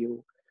point of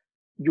view,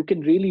 you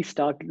can really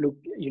start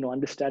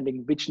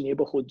understanding which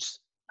neighborhoods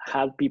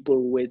have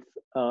people with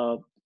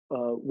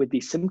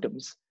these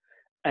symptoms,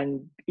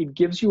 and it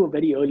gives you a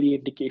very early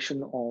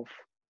indication of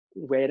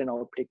where an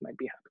outbreak might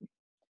be happening.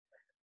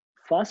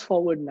 Fast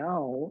forward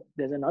now,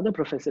 there's another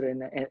professor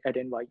at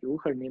NYU.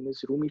 Her name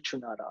is Rumi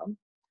Chunara,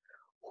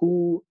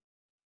 who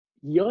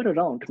year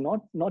around,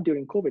 not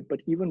during COVID,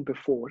 but even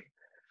before,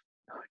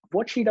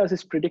 what she does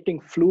is predicting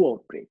flu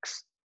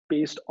outbreaks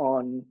based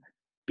on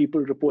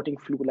people reporting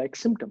flu-like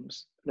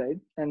symptoms, right?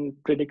 And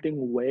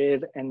predicting where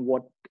and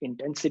what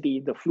intensity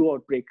the flu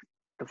outbreak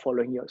the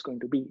following year is going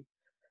to be.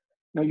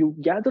 Now you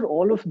gather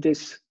all of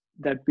this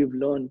that we've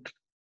learned,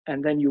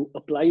 and then you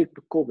apply it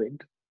to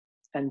COVID,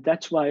 and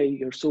that's why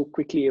you're so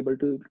quickly able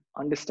to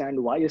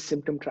understand why a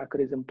symptom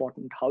tracker is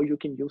important, how you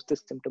can use the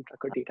symptom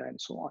tracker data,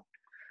 and so on.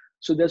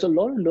 So there's a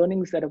lot of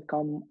learnings that have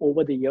come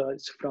over the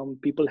years from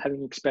people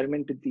having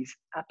experimented these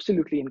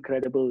absolutely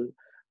incredible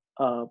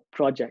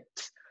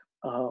projects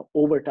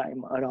over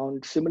time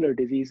around similar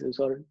diseases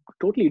or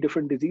totally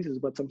different diseases,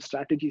 but some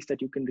strategies that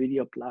you can really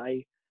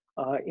apply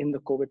in the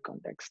COVID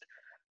context.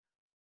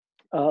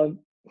 Um,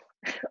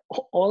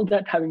 all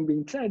that having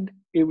been said,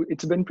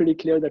 it's been pretty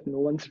clear that no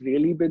one's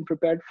really been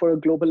prepared for a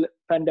global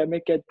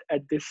pandemic at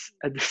this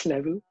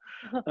level.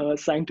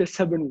 Scientists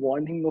have been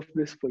warning of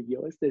this for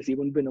years. There's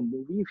even been a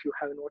movie. If you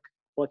have not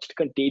watched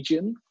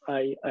Contagion,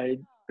 I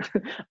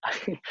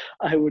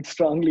I would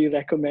strongly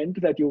recommend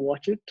that you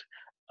watch it.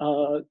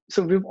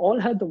 So we've all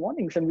had the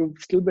warnings, and we've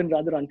still been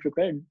rather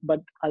unprepared.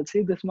 But I'll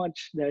say this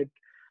much, that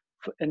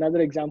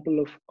another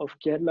example of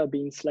Kerala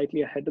being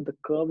slightly ahead of the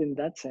curve in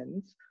that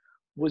sense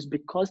was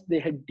because they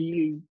had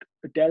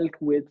dealt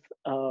with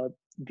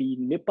the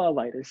Nipah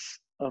virus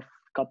a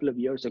couple of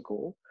years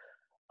ago,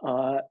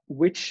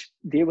 which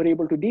they were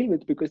able to deal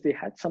with because they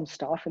had some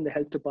staff in the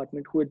health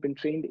department who had been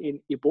trained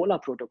in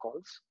Ebola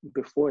protocols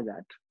before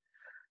that.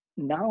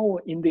 Now,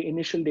 in the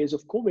initial days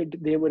of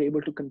COVID, they were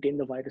able to contain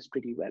the virus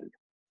pretty well.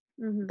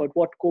 Mm-hmm. But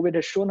what COVID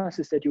has shown us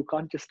is that you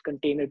can't just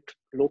contain it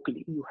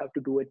locally, you have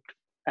to do it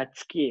at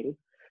scale.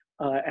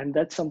 And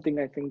that's something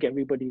I think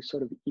everybody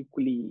sort of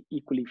equally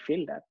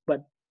failed at.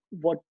 But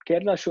what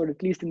Kerala showed,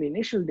 at least in the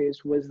initial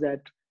days, was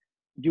that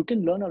you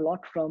can learn a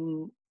lot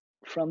from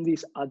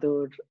these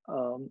other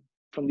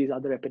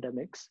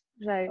epidemics.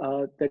 Right.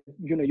 That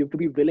you have to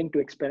be willing to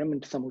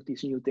experiment some of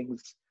these new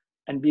things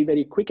and be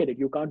very quick at it.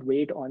 You can't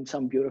wait on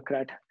some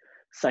bureaucrat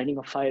signing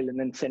a file and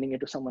then sending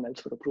it to someone else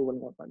for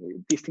approval.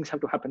 These things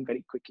have to happen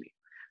very quickly.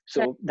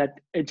 So Right. that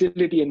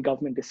agility in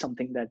government is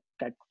something that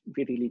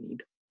we really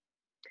need.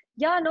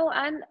 Yeah, no,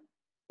 and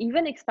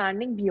even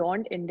expanding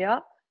beyond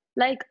India,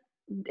 like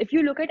if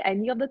you look at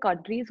any of the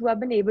countries who have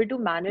been able to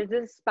manage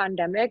this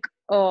pandemic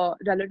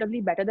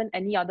relatively better than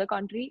any other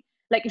country,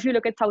 like if you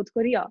look at South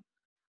Korea,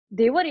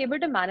 they were able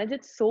to manage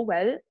it so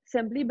well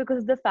simply because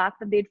of the fact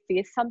that they'd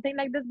faced something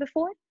like this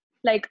before.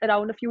 Like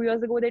around a few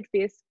years ago, they'd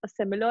faced a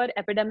similar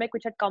epidemic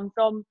which had come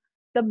from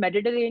the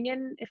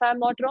Mediterranean, if I'm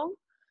not wrong.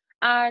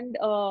 And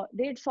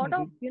they'd sort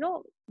of,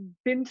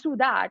 been through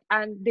that,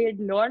 and they'd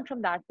learned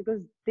from that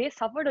because they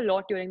suffered a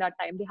lot during that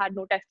time. They had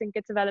no testing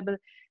kits available.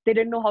 They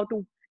didn't know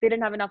they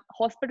didn't have enough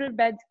hospital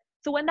beds.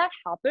 So when that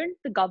happened,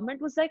 the government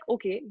was like,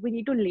 okay, we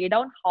need to lay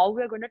down how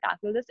we're going to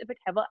tackle this if it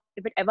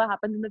ever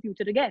happens in the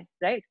future again,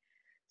 right?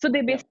 So they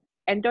Yeah. basically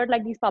entered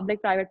like these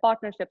public-private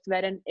partnerships,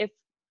 wherein if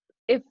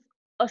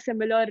a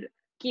similar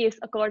case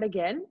occurred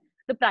again,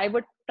 the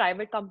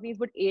private companies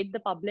would aid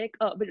the public,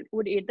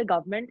 would aid the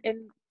government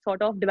in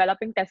sort of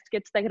developing test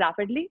kits like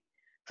rapidly.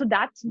 So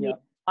that's Yeah.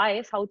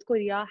 why South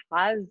Korea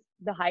has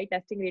the high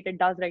testing rate it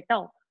does right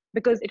now,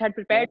 because it had Yeah.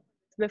 prepared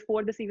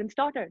before this even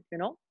started.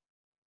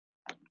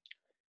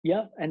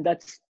 Yeah, and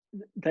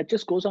that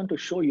just goes on to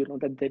show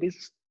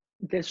that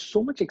there's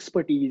so much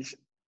expertise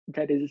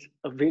that is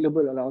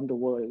available around the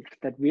world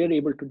that we are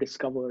able to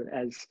discover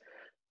as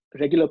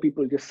regular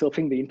people just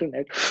surfing the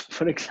internet,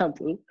 for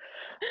example.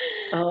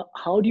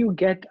 How do you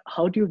get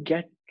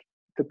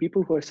the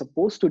people who are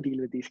supposed to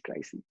deal with these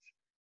crises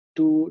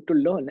to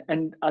learn?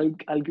 And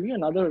I'll give you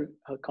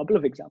a couple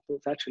of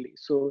examples actually.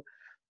 So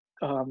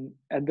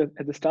at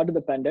the start of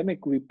the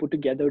pandemic, we put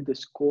together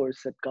this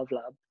course at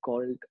GovLab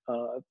called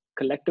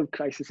Collective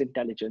Crisis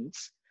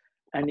Intelligence,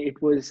 and it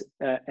was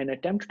an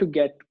attempt to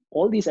get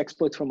all these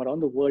experts from around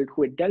the world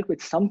who had dealt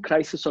with some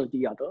crisis or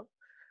the other,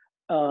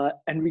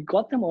 and we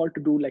got them all to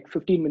do like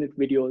 15-minute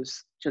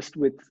videos just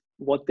with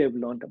what they've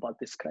learned about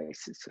this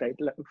crisis, right,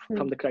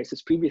 from the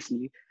crisis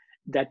previously,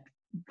 that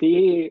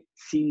they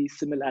see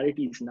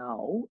similarities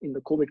now in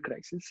the COVID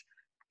crisis,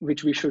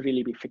 which we should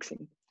really be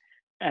fixing.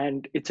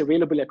 And it's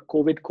available at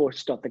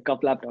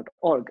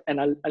covidcourse.thegovlab.org. And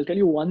I'll tell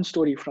you one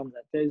story from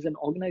that. There's an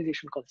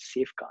organization called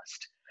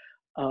Safecast.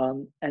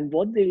 And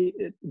what they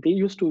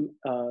used to,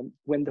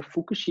 when the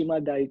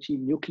Fukushima Daiichi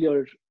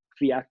nuclear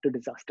reactor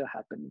disaster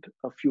happened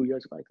a few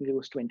years ago, I think it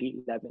was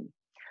 2011,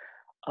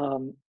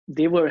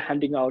 they were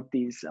handing out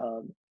these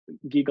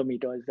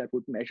gigameters that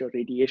would measure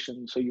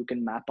radiation, so you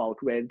can map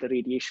out where the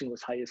radiation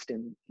was highest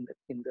in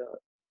the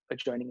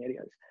adjoining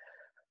areas.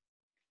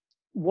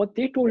 What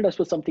they told us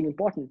was something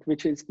important,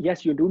 which is,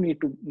 yes, you do need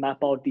to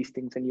map out these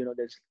things, and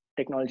there's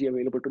technology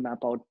available to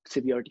map out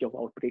severity of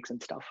outbreaks and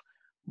stuff.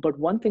 But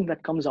one thing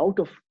that comes out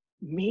of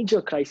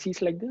major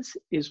crises like this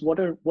is what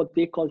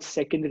they call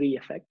secondary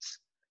effects.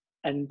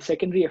 And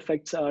secondary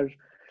effects are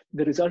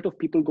the result of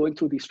people going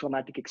through these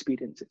traumatic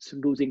experiences,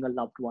 losing a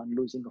loved one,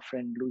 losing a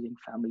friend, losing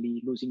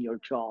family, losing your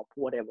job,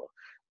 whatever.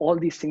 All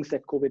these things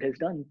that COVID has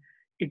done,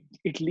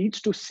 it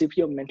leads to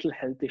severe mental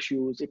health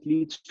issues. It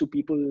leads to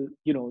people,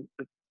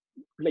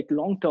 like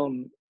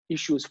long-term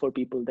issues for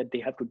people that they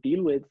have to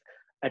deal with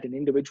at an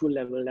individual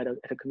level, at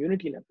a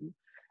community level.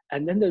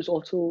 And then there's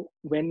also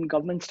when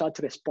government starts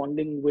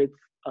responding with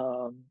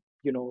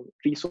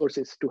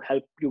resources to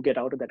help you get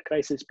out of that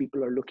crisis,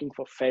 people are looking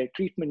for fair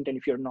treatment, and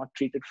if you're not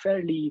treated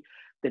fairly,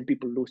 then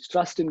people lose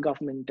trust in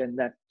government, and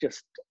that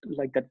just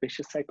like that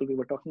vicious cycle we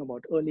were talking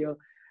about earlier.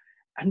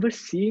 And we're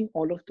seeing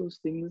all of those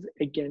things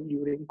again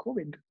during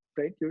COVID,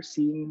 right? You're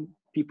seeing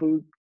people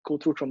go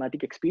through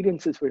traumatic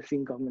experiences. We're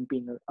seeing government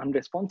being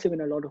unresponsive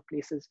in a lot of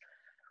places.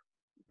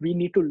 We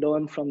need to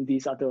learn from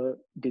these other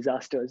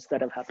disasters that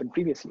have happened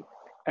previously.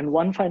 And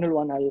one final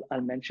one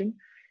I'll mention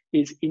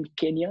is in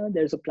Kenya,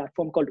 there's a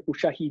platform called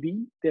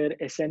Ushahidi. They're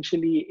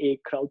essentially a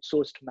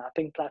crowdsourced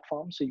mapping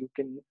platform. So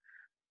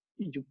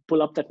you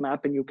pull up that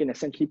map and you can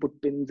essentially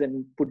put pins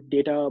and put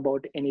data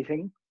about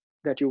anything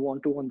that you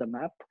want to on the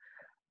map.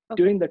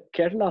 Okay. During the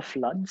Kerala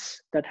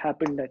floods that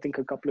happened, I think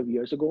a couple of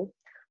years ago,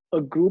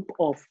 a group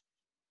of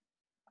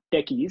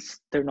techies,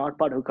 they're not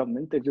part of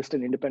government, they're just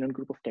an independent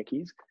group of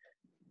techies,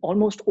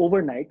 almost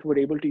overnight were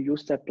able to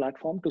use that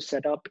platform to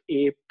set up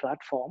a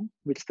platform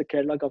which the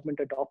Kerala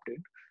government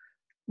adopted,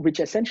 which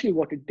essentially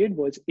what it did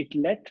was it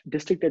let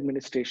district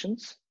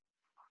administrations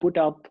put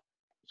up,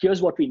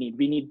 here's what we need.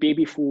 We need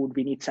baby food,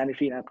 we need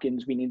sanitary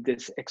napkins, we need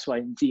this X, Y,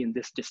 and Z in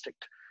this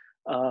district.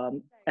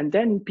 And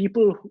then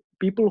people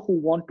who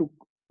want to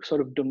sort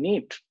of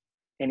donate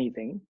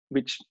anything,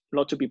 which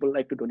lots of people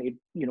like to donate,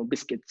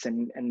 biscuits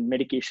and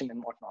medication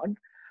and whatnot,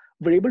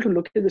 were able to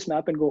look at this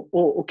map and go,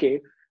 oh,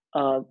 okay,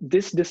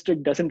 this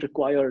district doesn't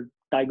require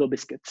Tiger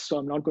biscuits. So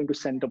I'm not going to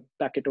send a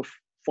packet of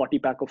 40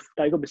 pack of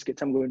Tiger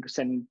biscuits. I'm going to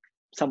send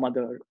some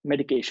other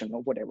medication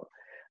or whatever.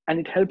 And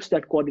it helps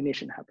that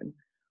coordination happen.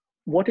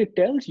 What it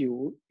tells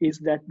you is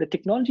that the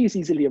technology is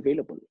easily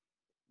available.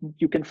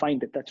 You can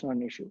find it, that's not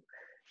an issue.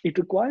 It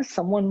requires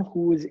someone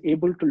who is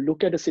able to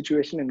look at a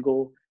situation and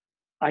go,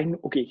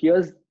 okay,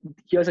 here's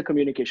a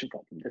communication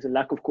problem. There's a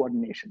lack of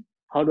coordination.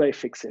 How do I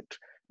fix it?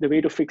 The way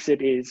to fix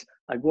it is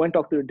I go and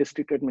talk to the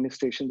district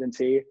administrations and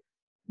say,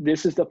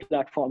 this is the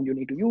platform you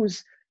need to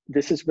use.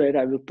 This is where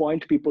I will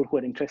point people who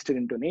are interested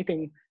in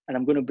donating, and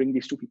I'm going to bring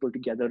these two people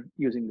together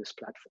using this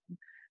platform.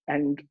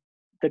 And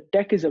the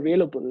tech is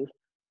available.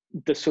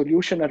 The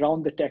solution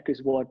around the tech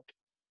is what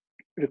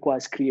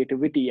requires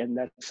creativity, and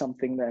that's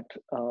something that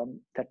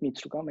that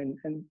needs to come.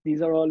 And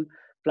these are all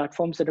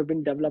platforms that have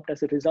been developed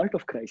as a result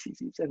of crises.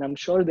 And I'm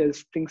sure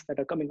there's things that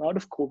are coming out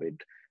of COVID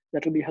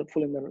that will be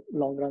helpful in the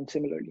long run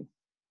similarly.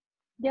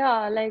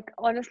 Yeah, like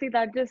honestly,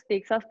 that just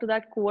takes us to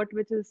that quote,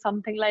 which is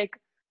something like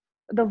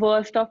the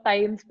worst of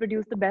times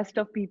produce the best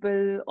of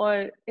people,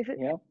 or is it?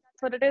 Yeah,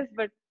 That's what it is.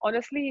 But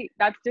honestly,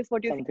 that's just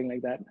what you're something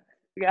like that. saying.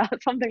 Yeah,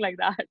 something like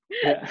that.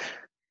 Yeah.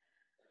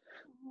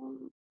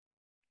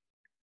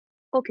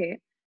 Okay.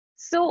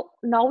 So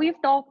now we've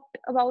talked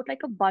about like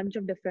a bunch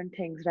of different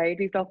things, right?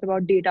 We've talked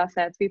about data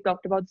sets, we've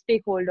talked about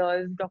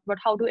stakeholders, we've talked about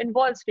how to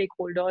involve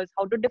stakeholders,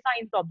 how to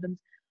define problems.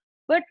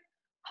 But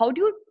how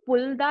do you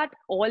pull that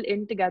all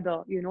in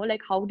together?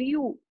 Like how do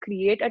you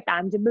create a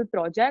tangible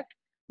project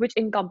which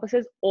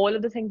encompasses all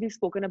of the things we've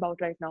spoken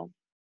about right now?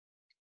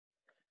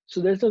 So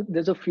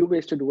there's a few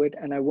ways to do it,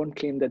 and I won't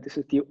claim that this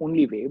is the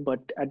only way. But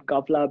at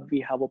GovLab, we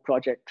have a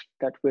project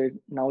that we're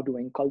now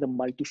doing called the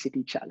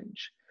Multi-City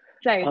Challenge.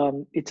 Right.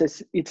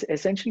 It's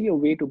essentially a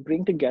way to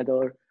bring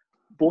together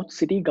both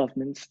city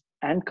governments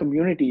and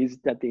communities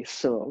that they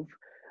serve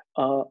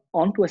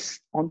onto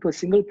a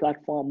single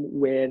platform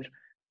where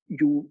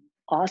you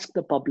ask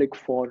the public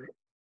for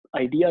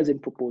ideas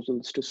and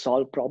proposals to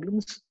solve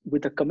problems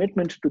with a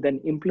commitment to then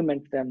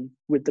implement them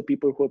with the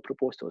people who have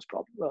proposed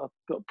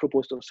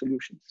those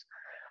solutions.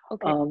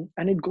 Okay.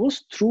 And it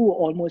goes through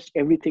almost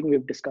everything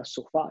we've discussed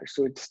so far.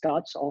 So it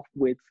starts off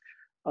with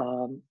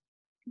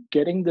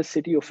getting the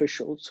city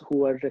officials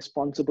who are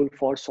responsible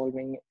for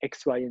solving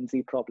X, Y, and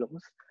Z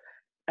problems,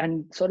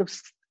 and sort of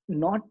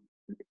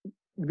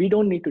we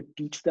don't need to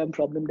teach them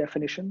problem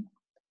definition.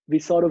 We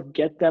sort of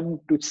get them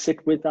to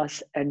sit with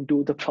us and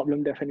do the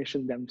problem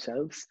definition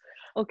themselves.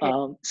 Okay.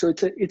 So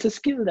it's a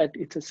skill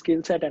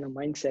set and a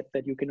mindset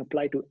that you can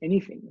apply to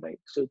anything, right?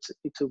 So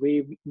it's a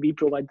way we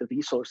provide the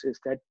resources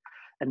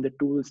and the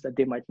tools that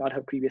they might not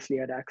have previously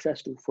had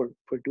access to for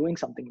doing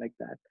something like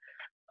that.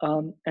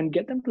 And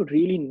get them to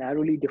really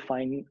narrowly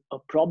define a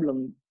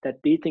problem that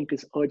they think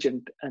is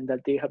urgent and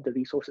that they have the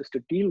resources to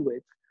deal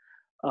with,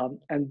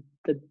 and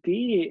that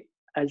they,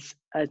 as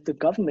the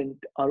government,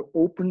 are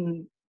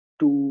open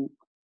to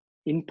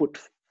input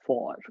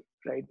for,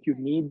 right? You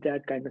need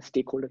that kind of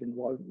stakeholder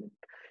involvement.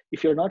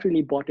 If you're not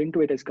really bought into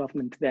it as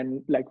government,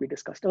 then like we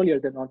discussed earlier,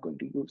 they're not going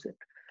to use it.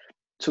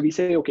 So we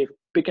say, okay,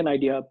 pick an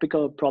idea, pick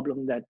a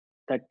problem that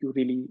you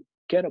really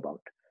care about.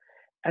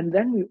 And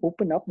then we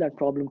open up that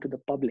problem to the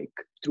public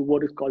through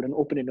what is called an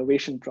open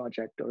innovation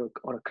project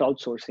or a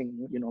crowdsourcing,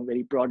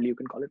 very broadly, you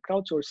can call it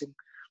crowdsourcing,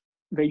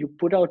 where you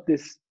put out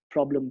this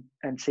problem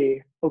and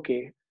say,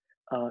 okay,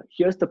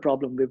 here's the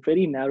problem. We've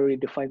very narrowly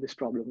defined this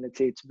problem. Let's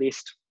say it's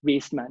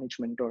waste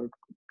management or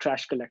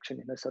trash collection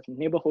in a certain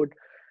neighborhood.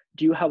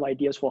 Do you have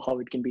ideas for how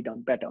it can be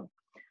done better?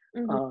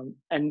 Mm-hmm.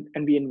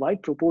 And we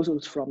invite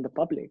proposals from the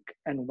public.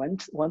 And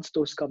once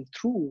those come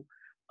through,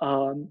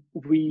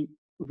 we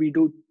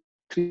do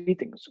three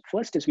things.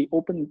 First is we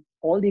open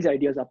all these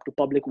ideas up to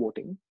public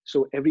voting.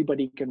 So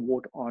everybody can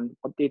vote on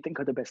what they think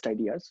are the best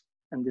ideas.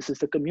 And this is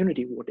the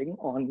community voting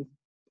on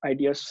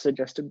ideas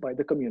suggested by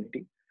the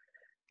community.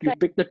 You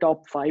pick the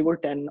top 5 or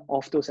 10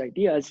 of those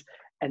ideas,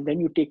 and then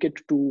you take it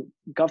to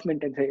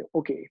government and say,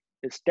 okay,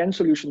 there's 10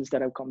 solutions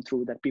that have come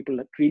through that people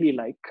really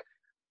like.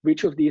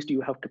 Which of these do you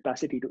have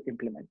capacity to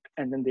implement?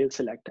 And then they'll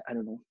select,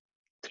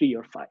 3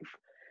 or 5.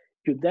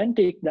 You then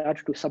take that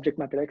to subject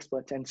matter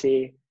experts and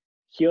say,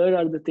 here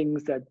are the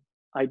things that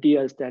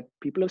ideas that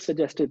people have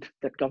suggested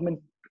that government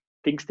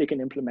thinks they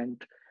can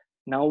implement.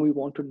 Now we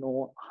want to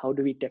know, how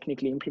do we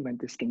technically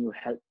implement this? Can you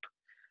help?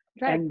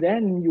 Right. And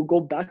then you go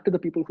back to the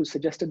people who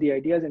suggested the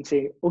ideas and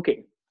say,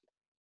 okay,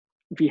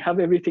 we have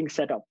everything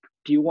set up.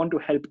 Do you want to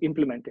help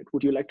implement it?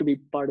 Would you like to be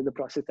part of the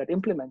process that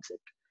implements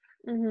it?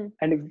 Mm-hmm.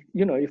 And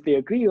if they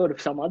agree, or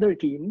if some other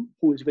team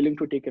who is willing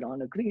to take it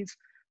on agrees,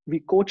 we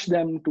coach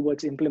them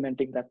towards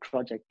implementing that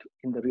project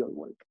in the real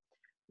world.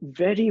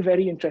 Very,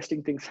 very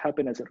interesting things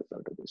happen as a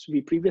result of this.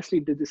 We previously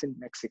did this in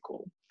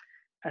Mexico,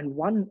 and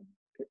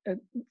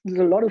there's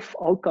a lot of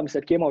outcomes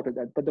that came out of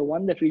that, but the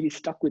one that really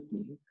stuck with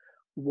me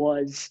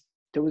was,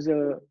 there was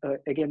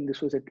again,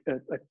 this was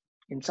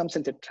in some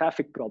sense a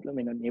traffic problem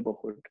in a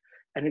neighborhood,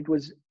 and it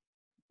was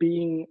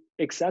being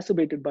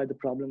exacerbated by the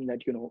problem that,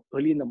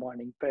 early in the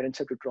morning parents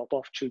have to drop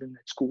off children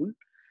at school,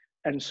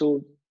 and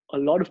so a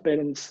lot of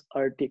parents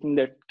are taking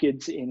their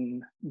kids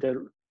in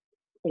their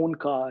own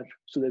car,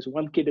 so there's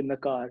one kid in the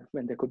car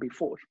when there could be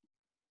four.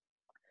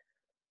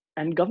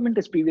 And government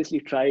has previously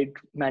tried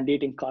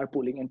mandating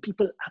carpooling, and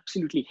people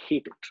absolutely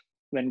hate it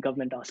when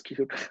government asks you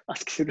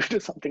to do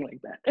something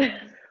like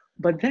that.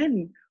 But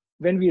then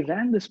when we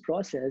ran this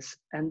process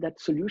and that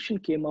solution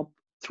came up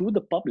through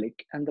the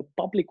public, and the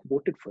public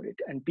voted for it,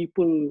 and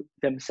people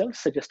themselves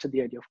suggested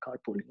the idea of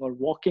carpooling or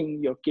walking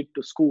your kid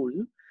to school,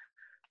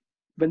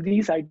 when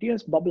these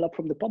ideas bubble up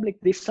from the public,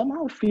 they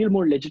somehow feel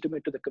more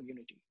legitimate to the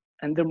community,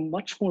 and they're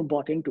much more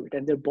bought into it,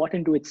 and they're bought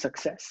into its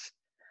success.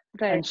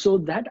 Right. And so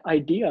that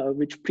idea,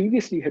 which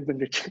previously had been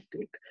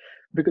rejected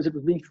because it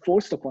was being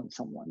forced upon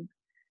someone,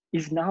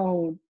 is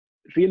now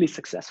really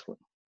successful.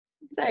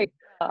 Right.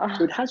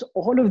 So it has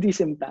all of these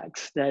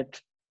impacts that,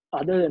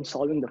 other than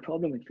solving the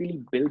problem, it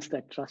really builds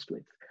that trust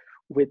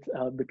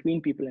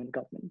between people and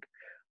government.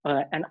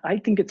 And I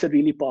think it's a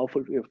really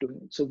powerful way of doing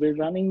it. So we're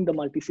running the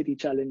multi-city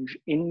challenge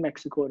in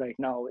Mexico right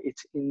now.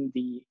 It's in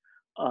the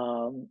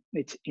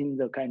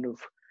kind of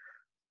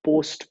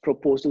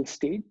post-proposal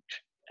stage,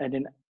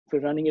 and we're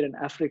running it in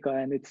Africa,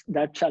 and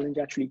that challenge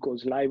actually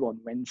goes live on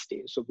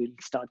Wednesday. So we'll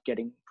start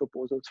getting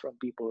proposals from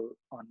people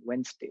on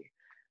Wednesday.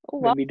 Oh,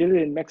 wow. When we did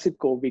it in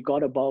Mexico, we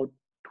got about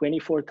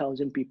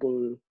 24,000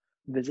 people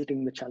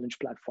visiting the challenge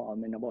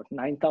platform, and about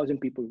 9,000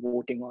 people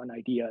voting on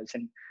ideas,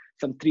 and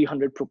some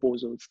 300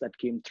 proposals that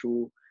came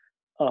through.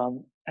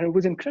 And it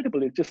was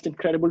incredible. It's just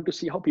incredible to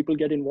see how people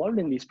get involved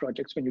in these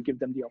projects when you give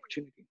them the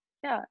opportunity.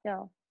 Yeah,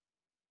 yeah.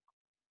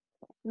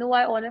 No,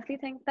 I honestly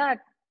think that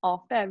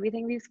after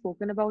everything we've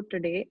spoken about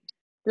today,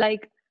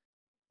 like,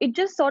 it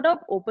just sort of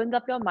opens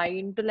up your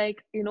mind to,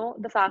 like,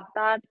 the fact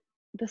that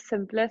the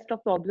simplest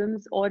of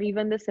problems, or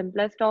even the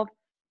simplest of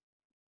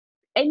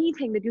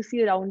anything that you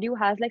see around you,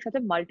 has like such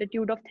a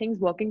multitude of things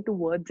working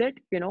towards it,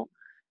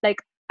 like,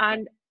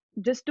 and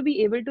just to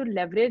be able to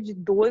leverage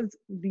those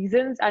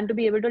reasons, and to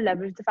be able to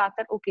leverage the fact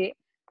that, okay,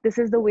 this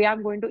is the way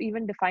I'm going to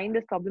even define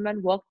this problem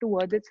and work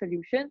towards its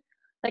solution.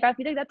 Like, I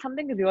feel like that's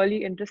something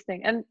really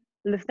interesting. And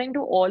listening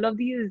to all of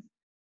these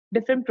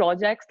different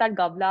projects that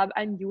GovLab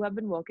and you have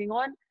been working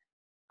on,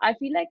 I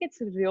feel like it's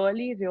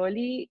really,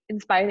 really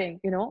inspiring,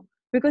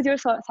 because you're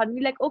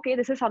suddenly like, okay,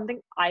 this is something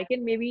I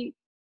can maybe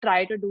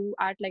try to do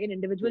at like an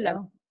individual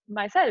level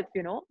myself,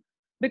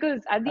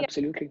 because at the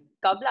Absolutely. end,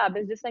 GovLab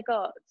is just like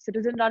a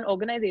citizen-run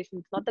organization.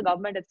 It's not the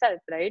government itself,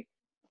 right?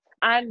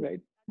 And Right.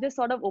 just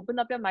sort of open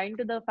up your mind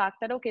to the fact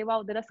that, okay,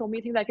 wow, there are so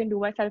many things I can do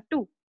myself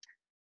too.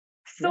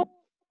 So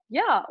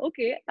yeah,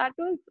 okay, that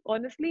was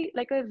honestly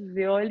like a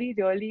really,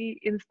 really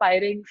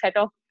inspiring set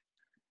of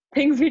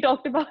things we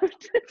talked about.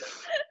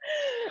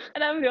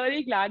 And I'm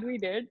really glad we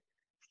did.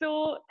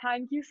 So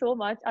thank you so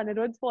much,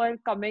 Anirudh, for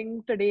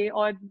coming today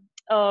on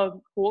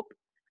Hope.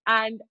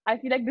 And I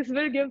feel like this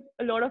will give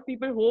a lot of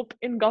people hope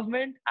in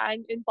government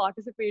and in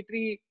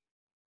participatory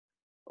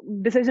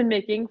decision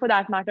making, for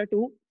that matter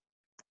too.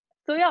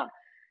 So yeah,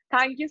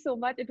 thank you so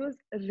much. It was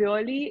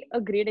really a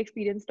great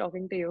experience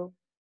talking to you.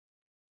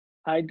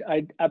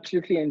 I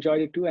absolutely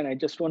enjoyed it too, and I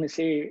just want to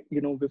say,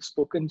 we've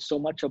spoken so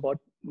much about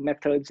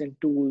methods and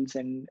tools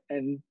and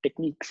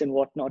techniques and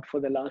whatnot for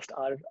the last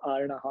hour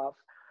and a half.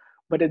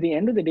 But at the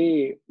end of the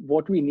day,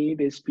 what we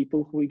need is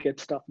people who get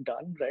stuff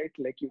done, right?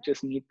 Like, you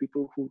just need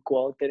people who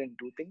go out there and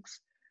do things.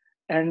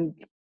 And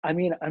I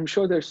mean, I'm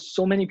sure there's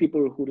so many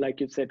people who,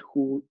 like you said,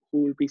 who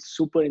will be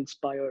super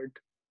inspired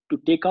to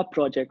take up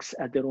projects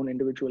at their own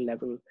individual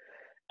level.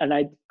 And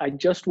I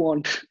just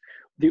want,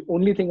 the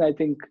only thing I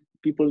think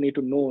people need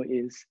to know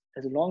is,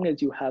 as long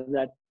as you have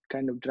that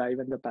kind of drive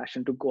and the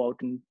passion to go out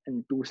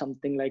and do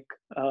something like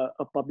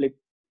a public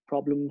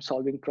problem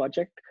solving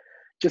project,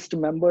 just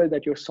remember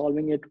that you're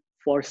solving it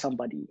for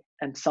somebody,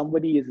 and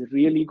somebody is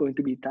really going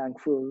to be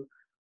thankful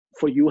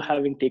for you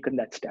having taken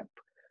that step.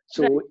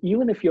 So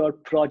even if your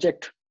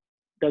project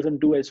doesn't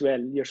do as well,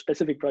 your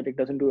specific project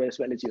doesn't do as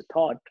well as you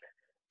thought,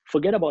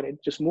 forget about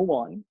it, just move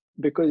on,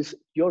 because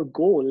your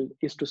goal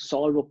is to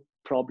solve a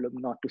problem,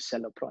 not to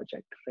sell a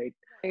project, right?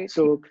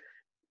 So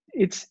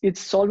it's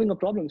solving a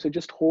problem. So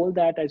just hold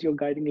that as your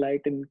guiding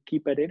light and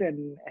keep at it.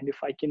 And if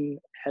I can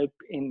help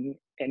in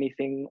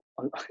anything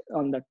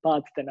on that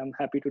path, then I'm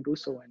happy to do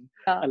so. And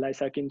Yeah.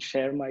 Alyssa can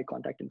share my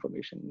contact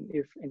information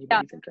if Yeah.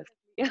 anybody's interested.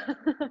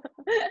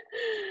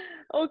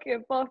 Okay,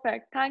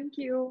 perfect. Thank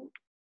you.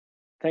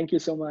 Thank you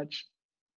so much.